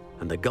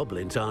 and the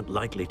goblins aren't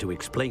likely to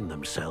explain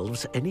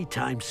themselves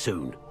anytime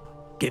soon.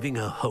 Giving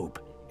her hope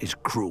is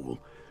cruel.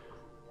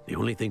 The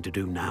only thing to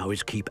do now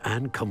is keep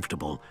Anne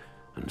comfortable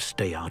and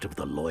stay out of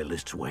the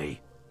Loyalists'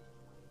 way.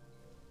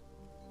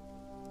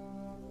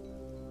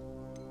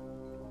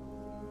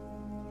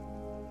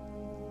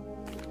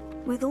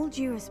 With all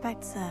due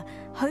respect, sir,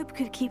 hope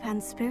could keep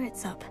Anne's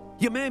spirits up.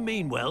 You may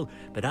mean well,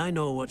 but I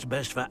know what's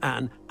best for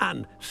Anne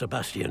and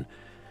Sebastian.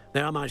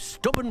 They are my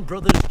stubborn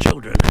brother's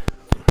children.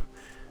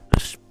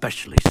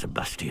 Especially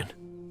Sebastian.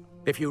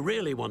 If you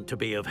really want to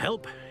be of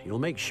help, you'll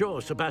make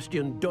sure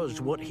Sebastian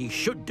does what he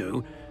should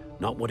do,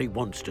 not what he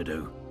wants to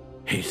do.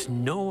 He's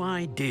no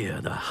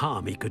idea the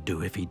harm he could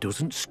do if he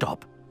doesn't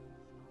stop.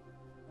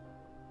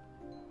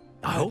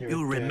 I hope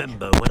you'll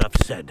remember what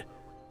I've said.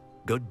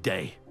 Good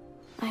day.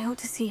 I ought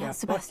to see how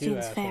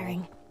Sebastian's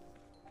faring.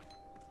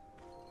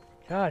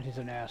 God, he's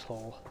an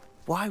asshole.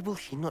 Why will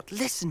he not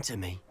listen to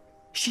me?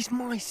 She's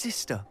my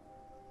sister.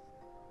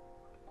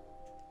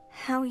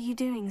 How are you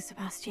doing,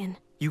 Sebastian?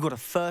 You got a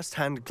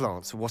first-hand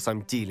glance at what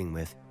I'm dealing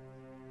with.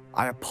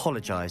 I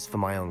apologize for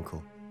my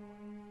uncle.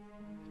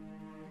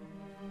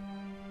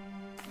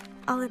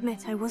 I'll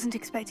admit I wasn't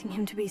expecting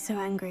him to be so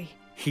angry.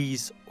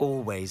 He's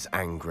always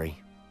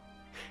angry.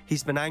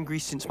 He's been angry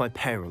since my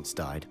parents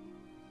died.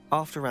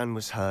 After Anne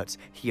was hurt,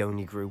 he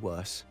only grew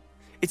worse.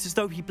 It's as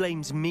though he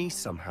blames me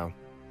somehow,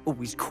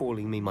 always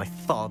calling me my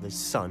father's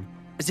son,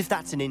 as if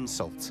that's an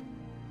insult.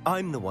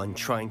 I'm the one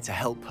trying to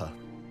help her.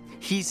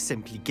 He's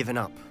simply given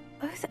up.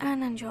 Both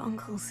Anne and your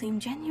uncle seem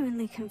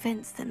genuinely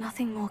convinced that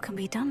nothing more can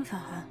be done for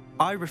her.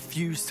 I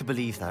refuse to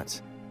believe that.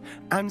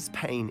 Anne's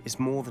pain is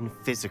more than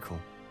physical.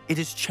 It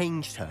has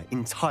changed her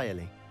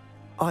entirely.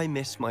 I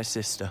miss my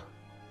sister.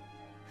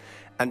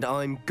 And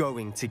I'm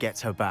going to get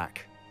her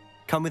back.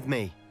 Come with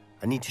me.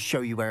 I need to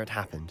show you where it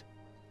happened.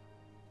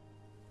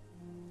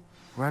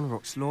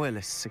 Ranrock's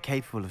loyalists are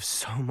capable of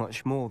so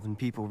much more than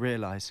people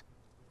realize.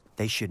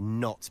 They should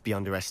not be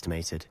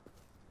underestimated.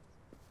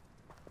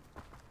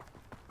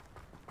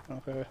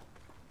 Okay.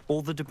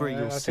 All the debris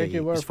you'll see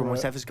is from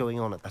whatever's going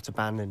on at that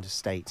abandoned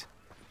estate.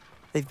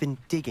 They've been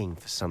digging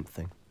for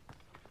something.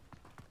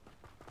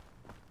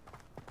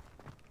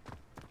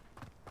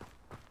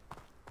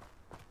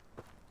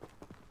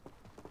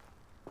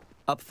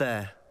 Up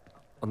there,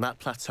 on that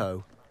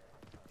plateau,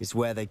 is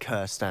where they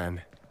cursed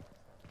Anne.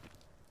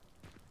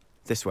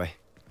 This way.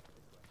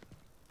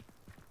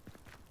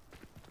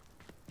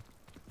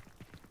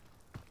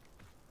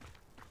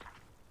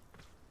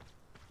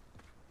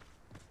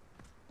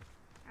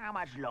 How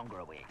much longer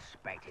are we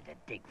expected to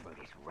dig through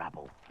this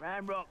rubble?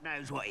 Ranrock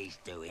knows what he's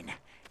doing.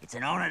 It's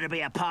an honor to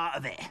be a part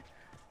of it.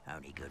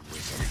 Only good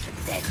wizard is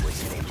a dead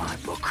wizard in my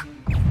book.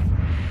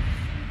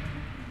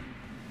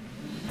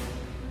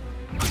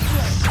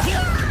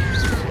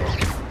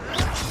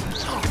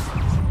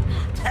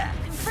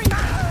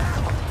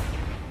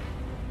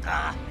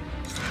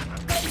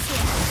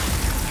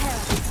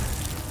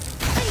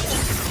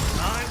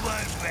 I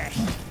won't rest.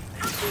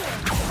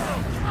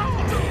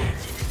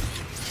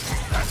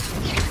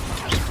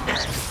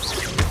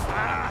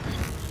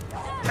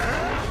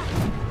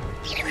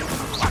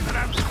 What an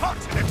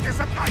unfortunate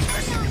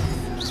disappointment!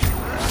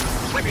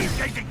 When he's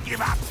going to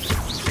give up!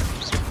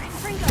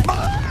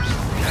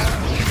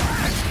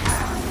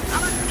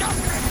 I'm a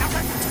goblin, not a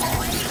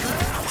toy!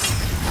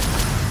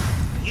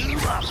 You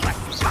are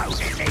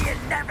postponing the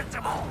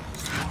inevitable!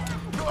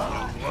 You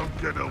won't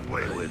get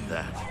away with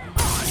that.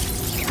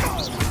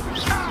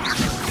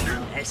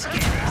 Let's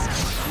get this.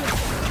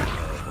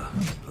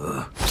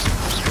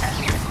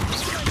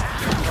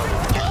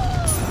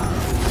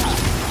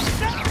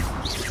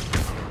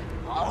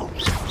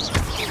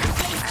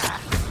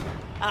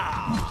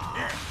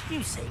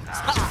 You seem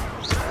tired.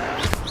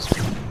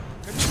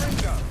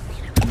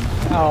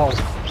 Oh.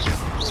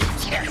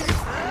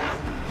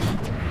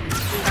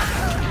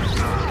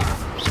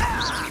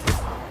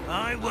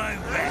 I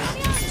won't rest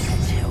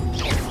until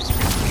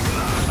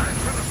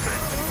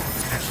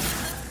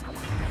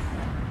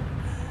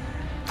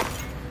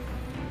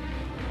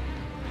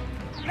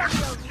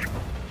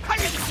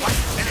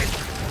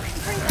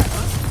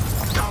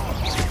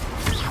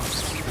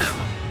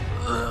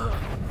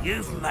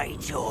You've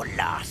made your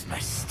last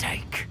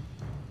mistake.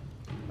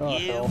 Oh,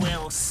 you hell.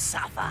 will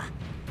suffer.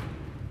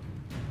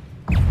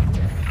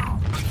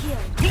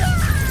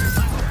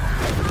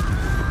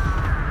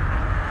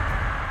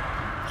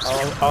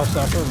 I'll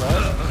suffer,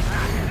 right?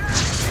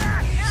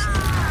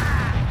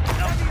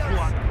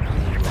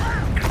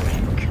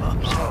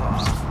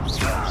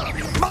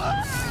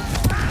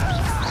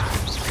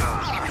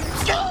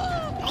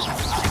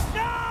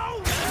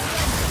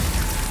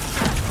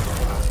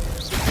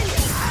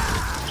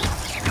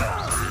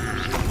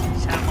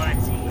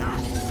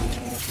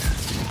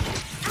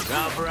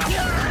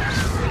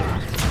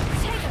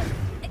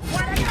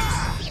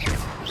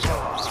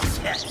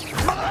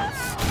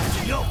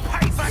 You'll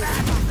pay for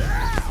that!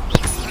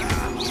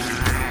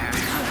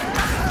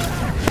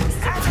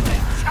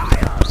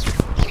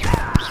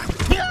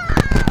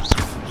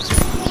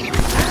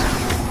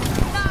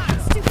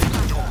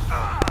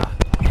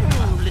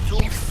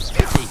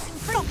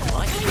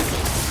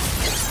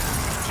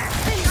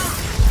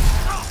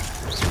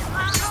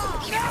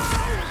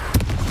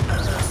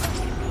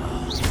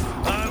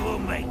 I will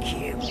make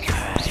you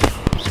pay.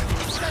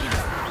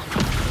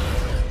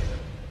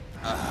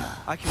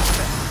 I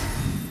confess,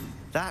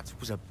 that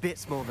was a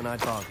bit more than I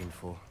bargained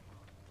for.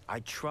 I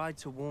tried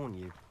to warn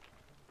you.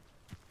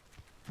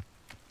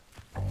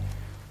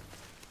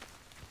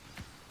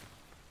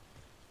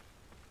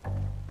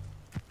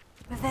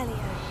 Revelio.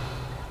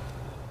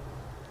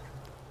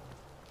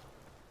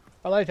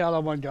 I liked how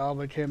that one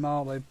goblin came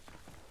out,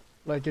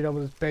 like you know,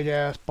 with his big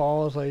ass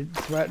balls, like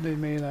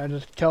threatening me, and I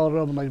just killed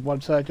him in like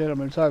 1 second. I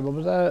mean, sorry, what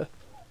was that?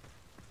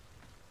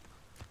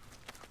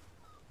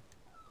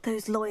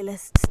 Those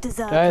loyalists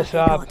deserve what they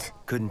got.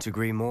 Couldn't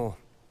agree more.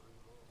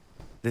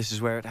 This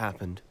is where it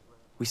happened.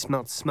 We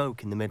smelled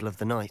smoke in the middle of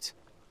the night.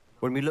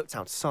 When we looked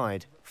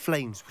outside,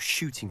 flames were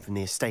shooting from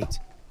the estate.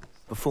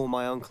 Before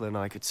my uncle and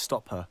I could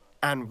stop her,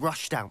 Anne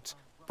rushed out,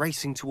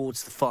 racing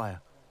towards the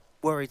fire,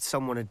 worried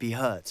someone had been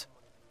hurt.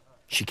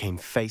 She came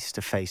face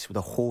to face with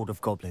a horde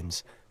of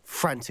goblins,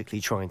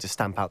 frantically trying to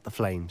stamp out the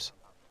flames.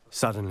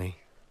 Suddenly,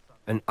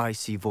 an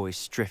icy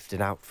voice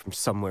drifted out from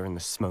somewhere in the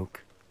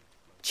smoke.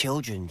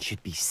 Children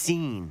should be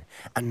seen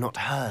and not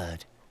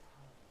heard.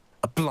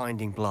 A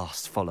blinding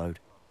blast followed.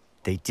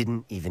 They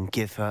didn't even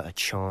give her a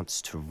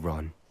chance to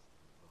run.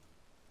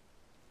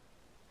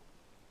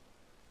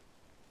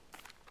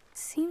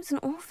 Seems an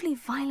awfully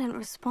violent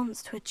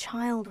response to a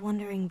child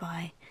wandering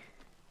by.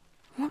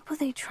 What were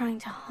they trying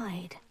to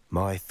hide?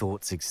 My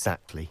thoughts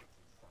exactly.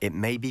 It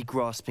may be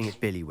grasping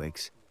at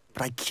billywhigs,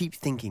 but I keep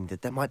thinking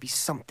that there might be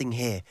something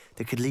here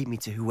that could lead me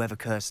to whoever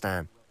cursed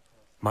Anne.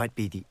 Might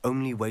be the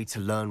only way to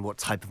learn what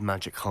type of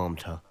magic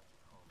harmed her,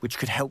 which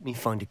could help me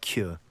find a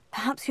cure.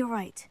 Perhaps you're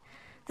right.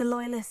 The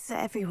Loyalists are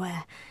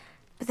everywhere,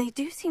 but they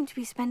do seem to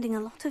be spending a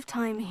lot of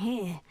time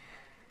here,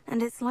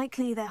 and it's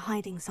likely they're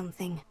hiding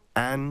something.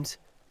 And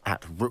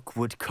at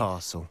Rookwood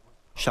Castle.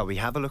 Shall we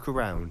have a look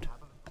around?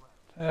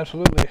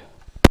 Absolutely.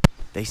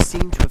 They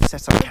seem to have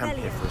set up camp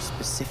here for a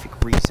specific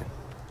reason.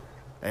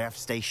 They have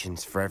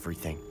stations for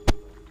everything.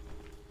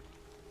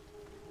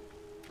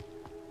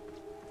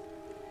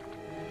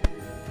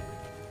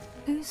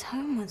 Whose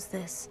home was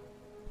this?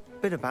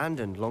 Been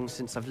abandoned long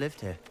since I've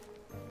lived here.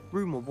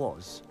 Rumour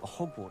was a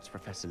Hogwarts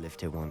professor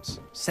lived here once,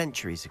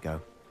 centuries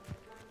ago.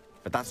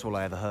 But that's all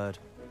I ever heard.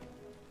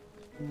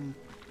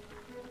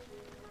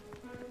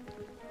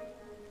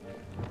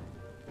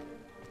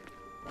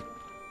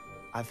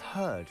 I've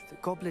heard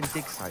that goblin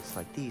dig sites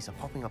like these are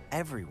popping up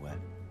everywhere.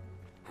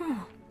 Huh.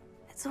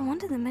 It's a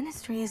wonder the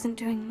Ministry isn't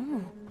doing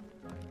more.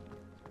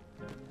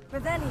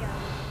 Revelio.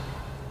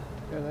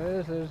 Yeah,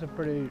 that is a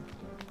pretty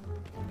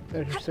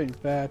interesting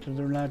fact that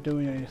they're not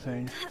doing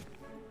anything.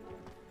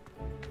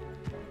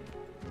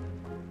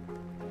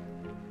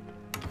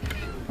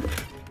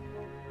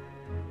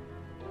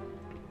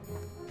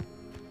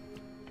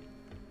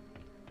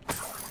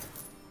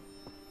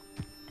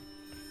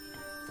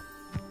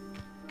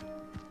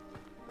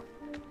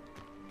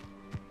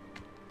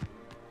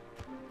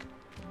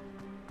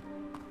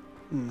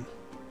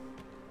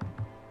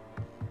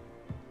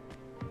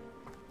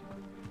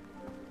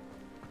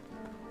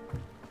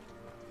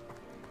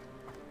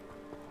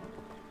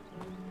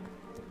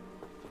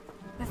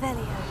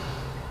 Revelio.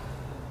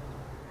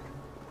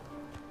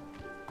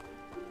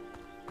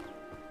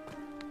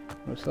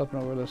 We're slipping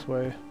over this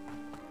way.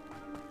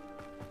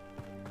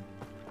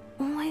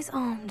 Always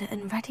armed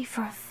and ready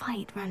for a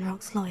fight,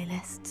 Ranrock's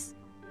Loyalists.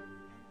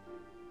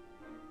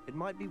 It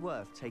might be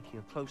worth taking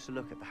a closer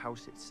look at the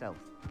house itself.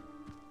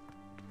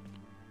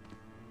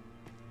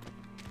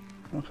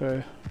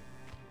 Okay.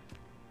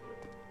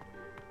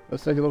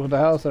 Let's take a look at the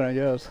house then, I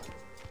guess.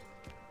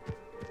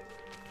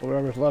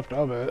 Whatever's left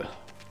of it.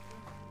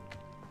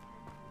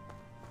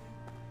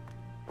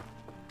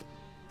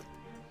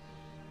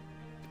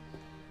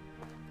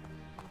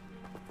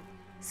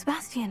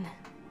 Sebastian,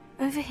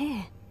 over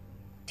here.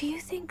 Do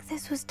you think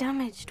this was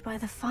damaged by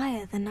the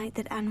fire the night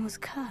that Anne was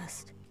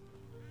cursed?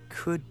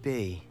 Could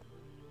be.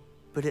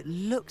 But it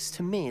looks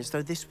to me as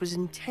though this was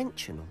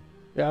intentional.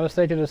 Yeah, I was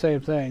thinking the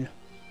same thing.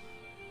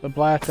 The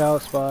blacked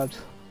out spots.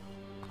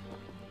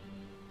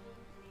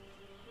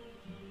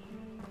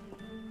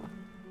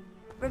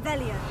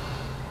 Revelio.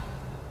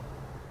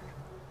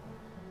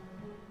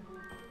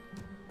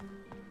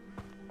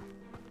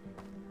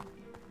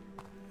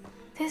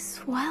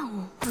 This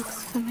well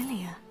looks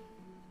familiar.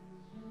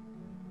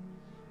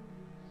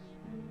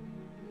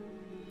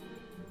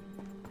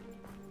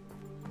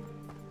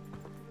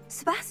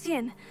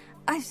 Sebastian,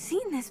 I've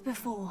seen this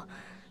before.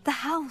 The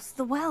house,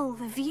 the well,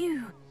 the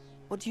view.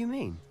 What do you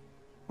mean?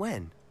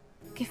 When?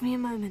 Give me a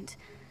moment.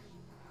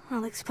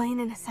 I'll explain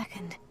in a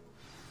second.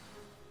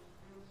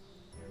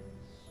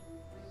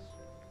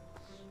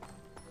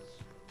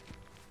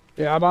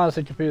 Yeah, I'm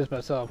honestly confused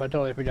myself. I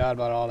totally forgot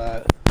about all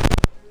that.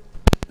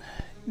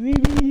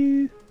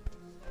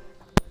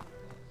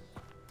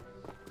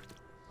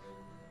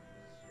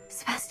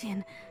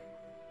 Sebastian,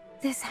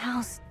 this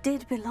house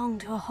did belong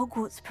to a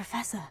Hogwarts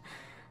professor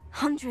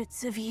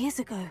hundreds of years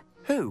ago.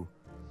 Who?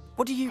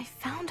 What do you... I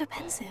found a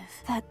pensive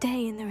that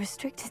day in the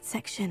restricted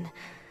section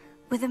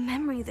with a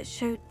memory that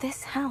showed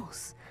this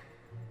house.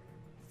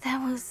 There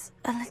was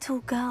a little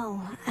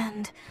girl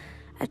and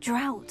a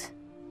drought.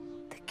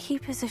 The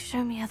keepers have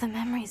shown me other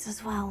memories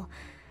as well.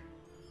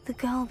 The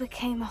girl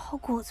became a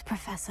Hogwarts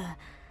professor.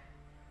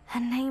 Her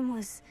name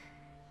was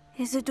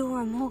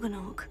Isadora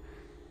Morganach.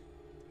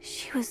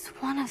 She was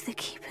one of the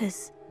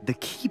keepers. The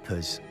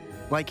keepers?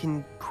 Like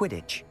in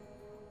Quidditch?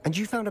 And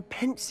you found a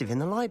pensive in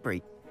the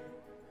library?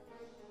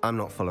 I'm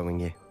not following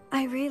you.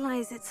 I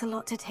realize it's a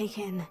lot to take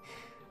in.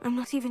 I'm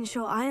not even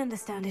sure I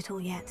understand it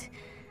all yet.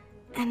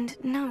 And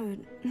no,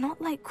 not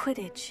like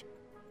Quidditch.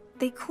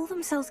 They call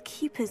themselves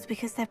keepers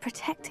because they're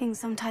protecting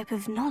some type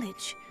of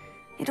knowledge.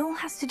 It all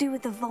has to do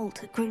with the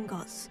vault at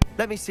Gringotts.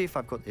 Let me see if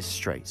I've got this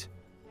straight.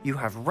 You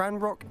have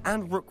Ranrock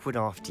and Rookwood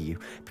after you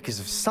because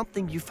of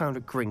something you found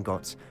at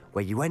Gringotts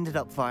where you ended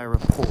up via a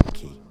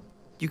portkey.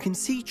 You can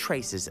see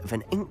traces of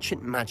an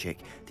ancient magic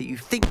that you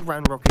think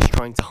Ranrock is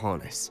trying to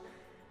harness.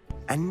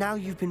 And now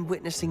you've been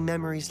witnessing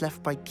memories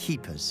left by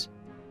keepers.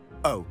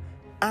 Oh,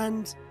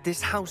 and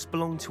this house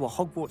belonged to a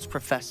Hogwarts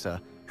professor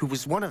who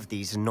was one of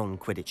these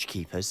non-Quidditch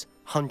keepers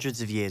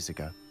hundreds of years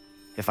ago.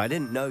 If I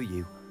didn't know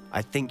you,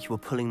 I'd think you were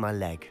pulling my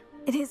leg.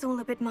 It is all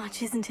a bit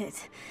much, isn't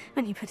it,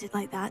 when you put it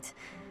like that?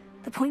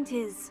 The point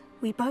is,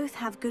 we both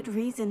have good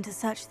reason to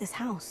search this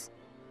house.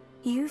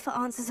 You for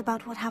answers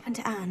about what happened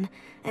to Anne,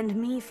 and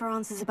me for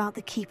answers about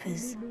the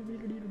keepers.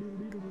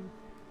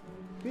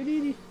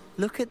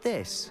 Look at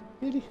this.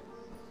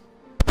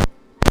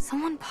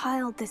 Someone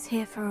piled this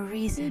here for a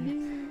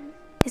reason.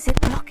 Is it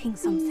blocking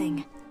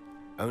something?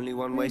 Only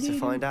one way to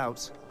find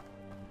out.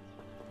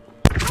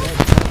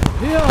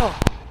 Yeah.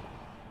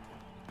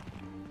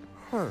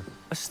 Huh,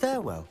 a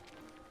stairwell.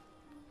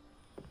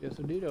 Yes,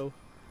 indeedo.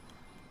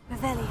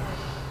 Revelio.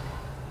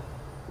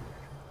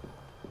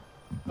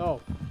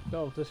 Oh,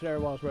 no, the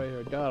stairwell's right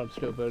here. God, I'm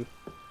stupid.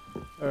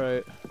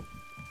 Alright.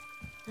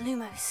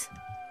 Lumos.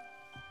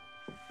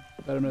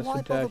 Venomous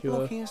Why bother Tentacula.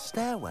 blocking a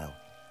stairwell?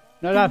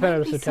 No, There not might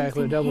Venomous be Tentacula,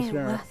 something Double here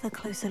Snare. worth a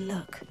closer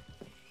look.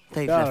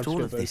 They've God, left I'm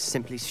all of stupid. this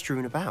simply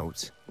strewn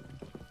about.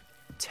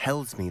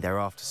 Tells me they're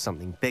after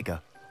something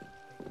bigger.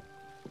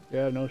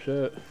 Yeah, no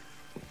shit.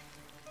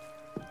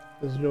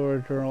 This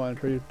door, journal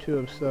entry, 2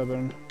 of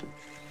 7.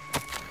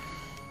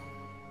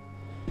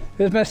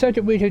 It is my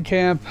second week in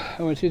camp,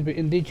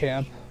 in the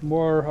camp.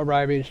 More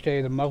arrive each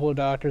day. The Muggle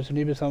doctors and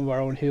even some of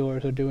our own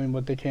healers are doing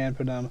what they can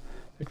for them.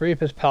 The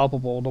grief is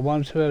palpable. The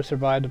ones who have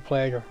survived the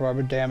plague are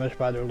forever damaged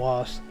by their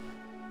loss.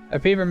 A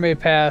fever may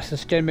pass, the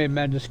skin may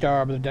mend and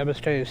scar, but the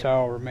devastating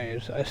sorrow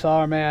remains. I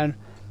saw a man,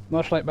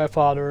 much like my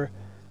father,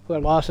 who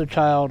had lost a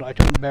child. I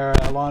couldn't bear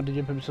it. I longed to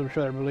give him some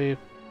sort of relief.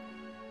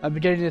 I'm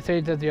beginning to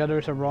think that the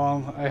others are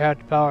wrong. I have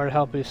the power to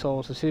help these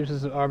souls. It seems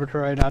as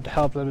arbitrary not to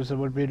help them as it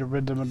would be to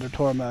rid them of their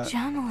torment.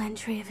 Journal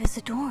entry of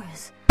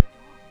Isidora's.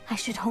 I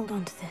should hold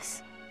on to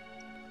this.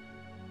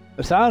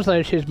 It sounds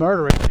like she's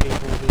murdering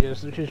people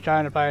because she's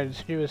trying to find an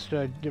excuse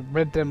to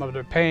rid them of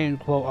their pain,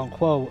 quote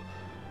unquote.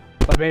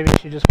 But maybe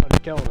she just wants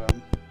to kill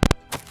them.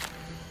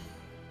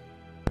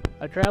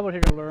 I traveled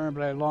here to learn,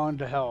 but I long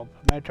to help.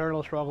 My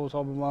eternal struggle is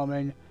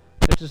overwhelming.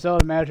 It's as though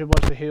the magic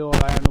wants to heal,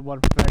 and I am the one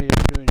preventing it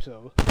from doing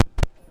so.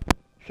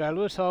 Should I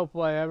lose hope?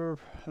 Will I ever...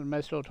 Am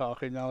I still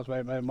talking now? Is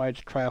my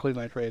mic's crackling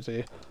like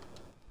crazy.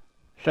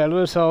 Should I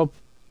lose hope?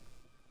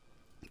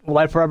 Will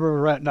I forever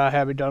regret not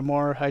having done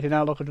more? I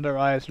cannot look into their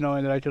eyes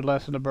knowing that I could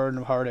lessen the burden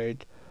of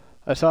heartache.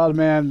 I saw the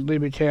man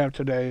leave me camp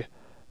today.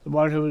 The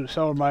one who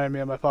so reminded me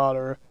of my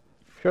father.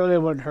 Surely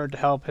it wouldn't hurt to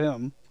help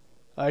him.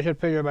 I should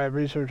figure my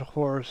research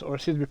course, or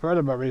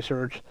further my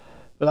research,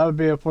 but that would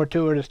be a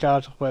fortuitous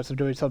consequence of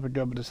doing something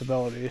good with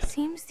disability.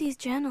 Seems these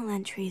journal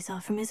entries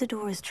are from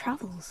Isidora's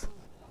travels.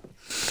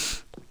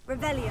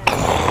 Revelio.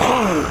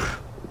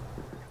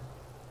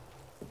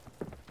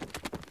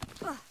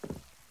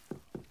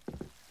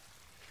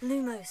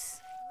 Lumos.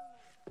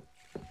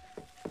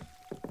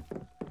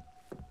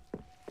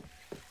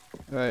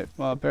 Right,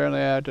 well apparently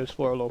I had to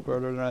explore a little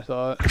further than I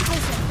thought.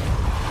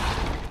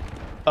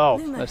 Oh,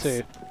 Lumos. I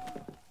see.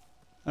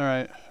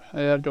 Alright,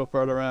 I had to go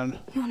further in.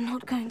 You're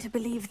not going to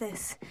believe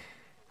this.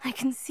 I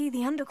can see the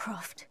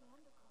Undercroft.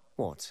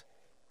 What?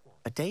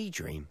 A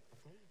daydream?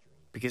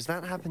 Because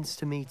that happens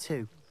to me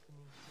too.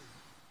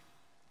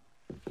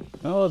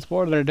 No, it's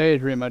more than a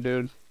daydream, my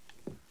dude.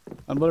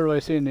 I'm literally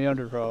seeing the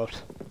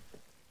Undercroft.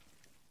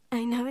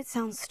 I know it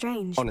sounds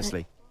strange,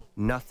 Honestly,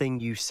 nothing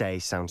you say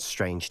sounds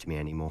strange to me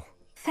anymore.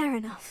 Fair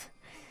enough.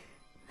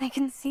 I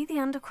can see the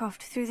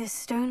Undercroft through this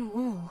stone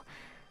wall,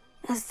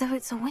 as though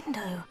it's a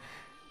window.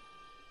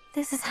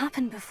 This has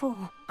happened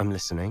before. I'm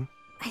listening.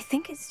 I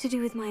think it's to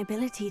do with my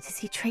ability to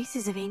see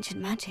traces of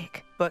ancient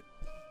magic. But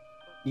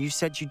you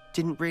said you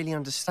didn't really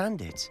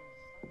understand it,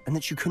 and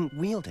that you couldn't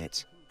wield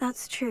it.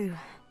 That's true,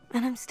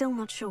 and I'm still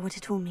not sure what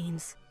it all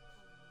means.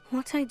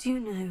 What I do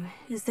know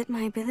is that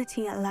my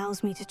ability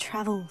allows me to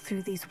travel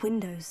through these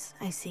windows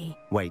I see.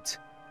 Wait.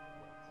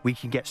 We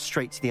can get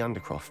straight to the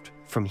Undercroft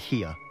from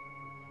here.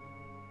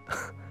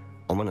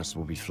 Ominous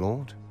will be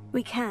flawed.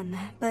 We can,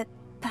 but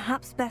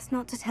perhaps best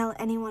not to tell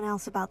anyone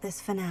else about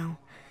this for now.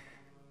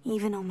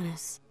 Even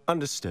Ominous.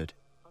 Understood.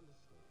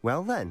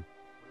 Well then,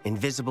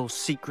 invisible,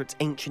 secret,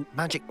 ancient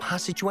magic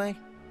passageway?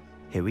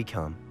 Here we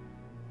come.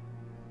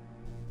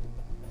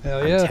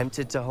 Hell yeah. I'm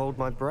tempted to hold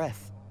my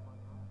breath.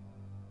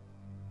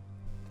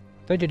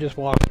 I think you just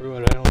walk through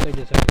it. I don't think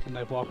it's anything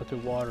like walking through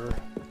water.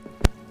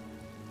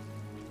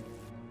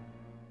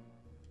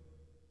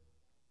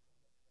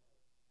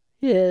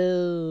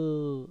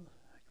 Yo,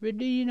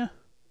 Redina.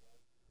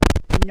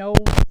 No.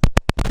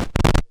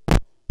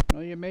 No,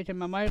 you're making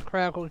my mic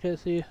crackle,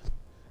 Kissy.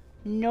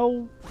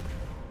 No.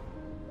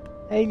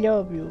 I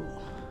love you.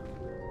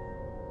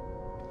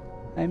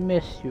 I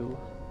miss you.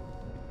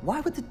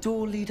 Why would the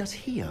door lead us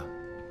here?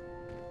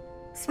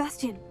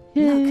 Sebastian,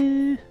 Yeah.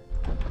 look.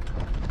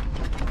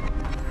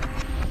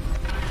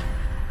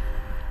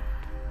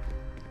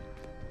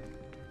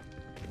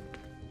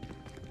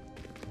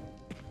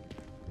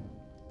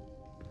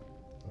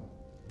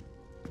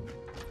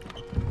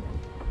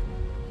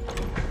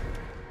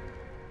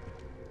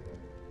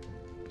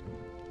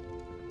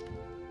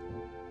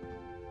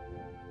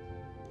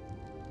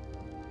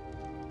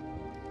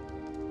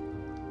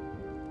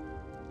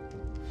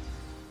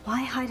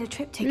 Why hide a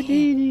triptych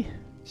here?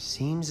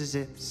 Seems as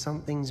if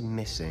something's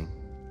missing.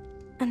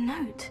 A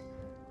note.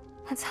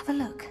 Let's have a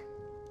look.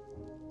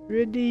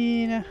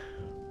 Redina.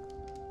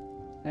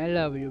 I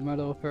love you, my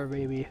little fur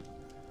baby.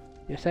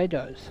 Yes, I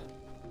does.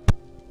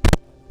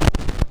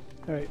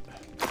 Alright.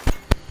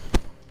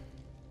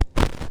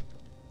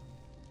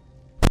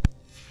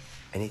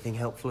 Anything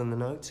helpful in the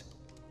note?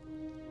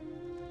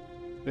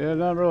 Yeah,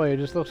 not really. It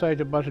just looks like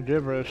a bunch of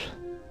gibberish.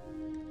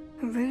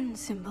 A rune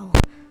symbol.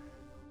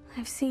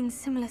 I've seen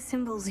similar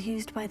symbols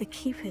used by the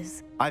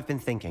keepers. I've been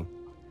thinking.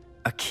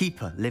 A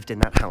keeper lived in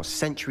that house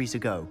centuries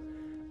ago,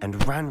 and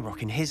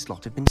Ranrock and his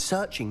lot have been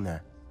searching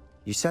there.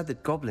 You said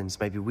that goblins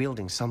may be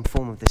wielding some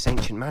form of this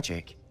ancient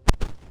magic.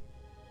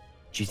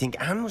 Do you think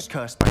Anne was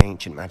cursed by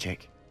ancient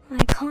magic?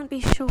 I can't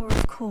be sure,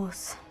 of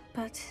course,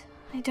 but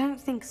I don't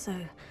think so.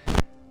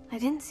 I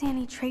didn't see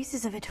any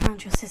traces of it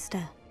around your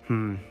sister.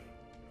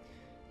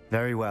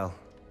 Very well.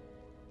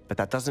 But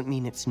that doesn't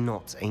mean it's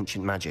not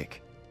ancient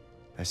magic.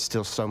 There's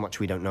still so much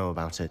we don't know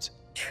about it.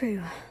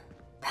 True.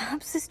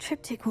 Perhaps this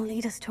triptych will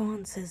lead us to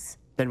answers.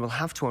 Then we'll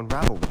have to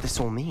unravel what this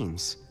all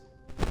means.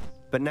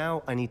 But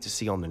now I need to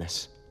see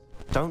Ominous.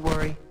 Don't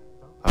worry,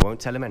 I won't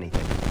tell him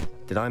anything.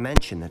 Did I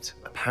mention that,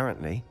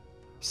 apparently,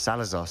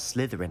 Salazar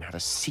Slytherin had a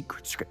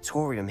secret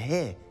scriptorium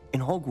here, in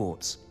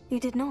Hogwarts? You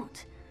did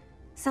not.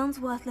 Sounds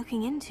worth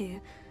looking into.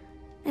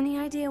 Any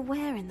idea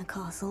where in the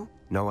castle?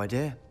 No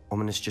idea.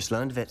 Ominous just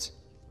learned of it.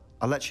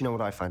 I'll let you know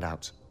what I find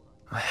out.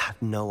 I had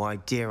no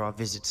idea our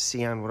visit to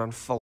Cian would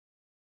unfold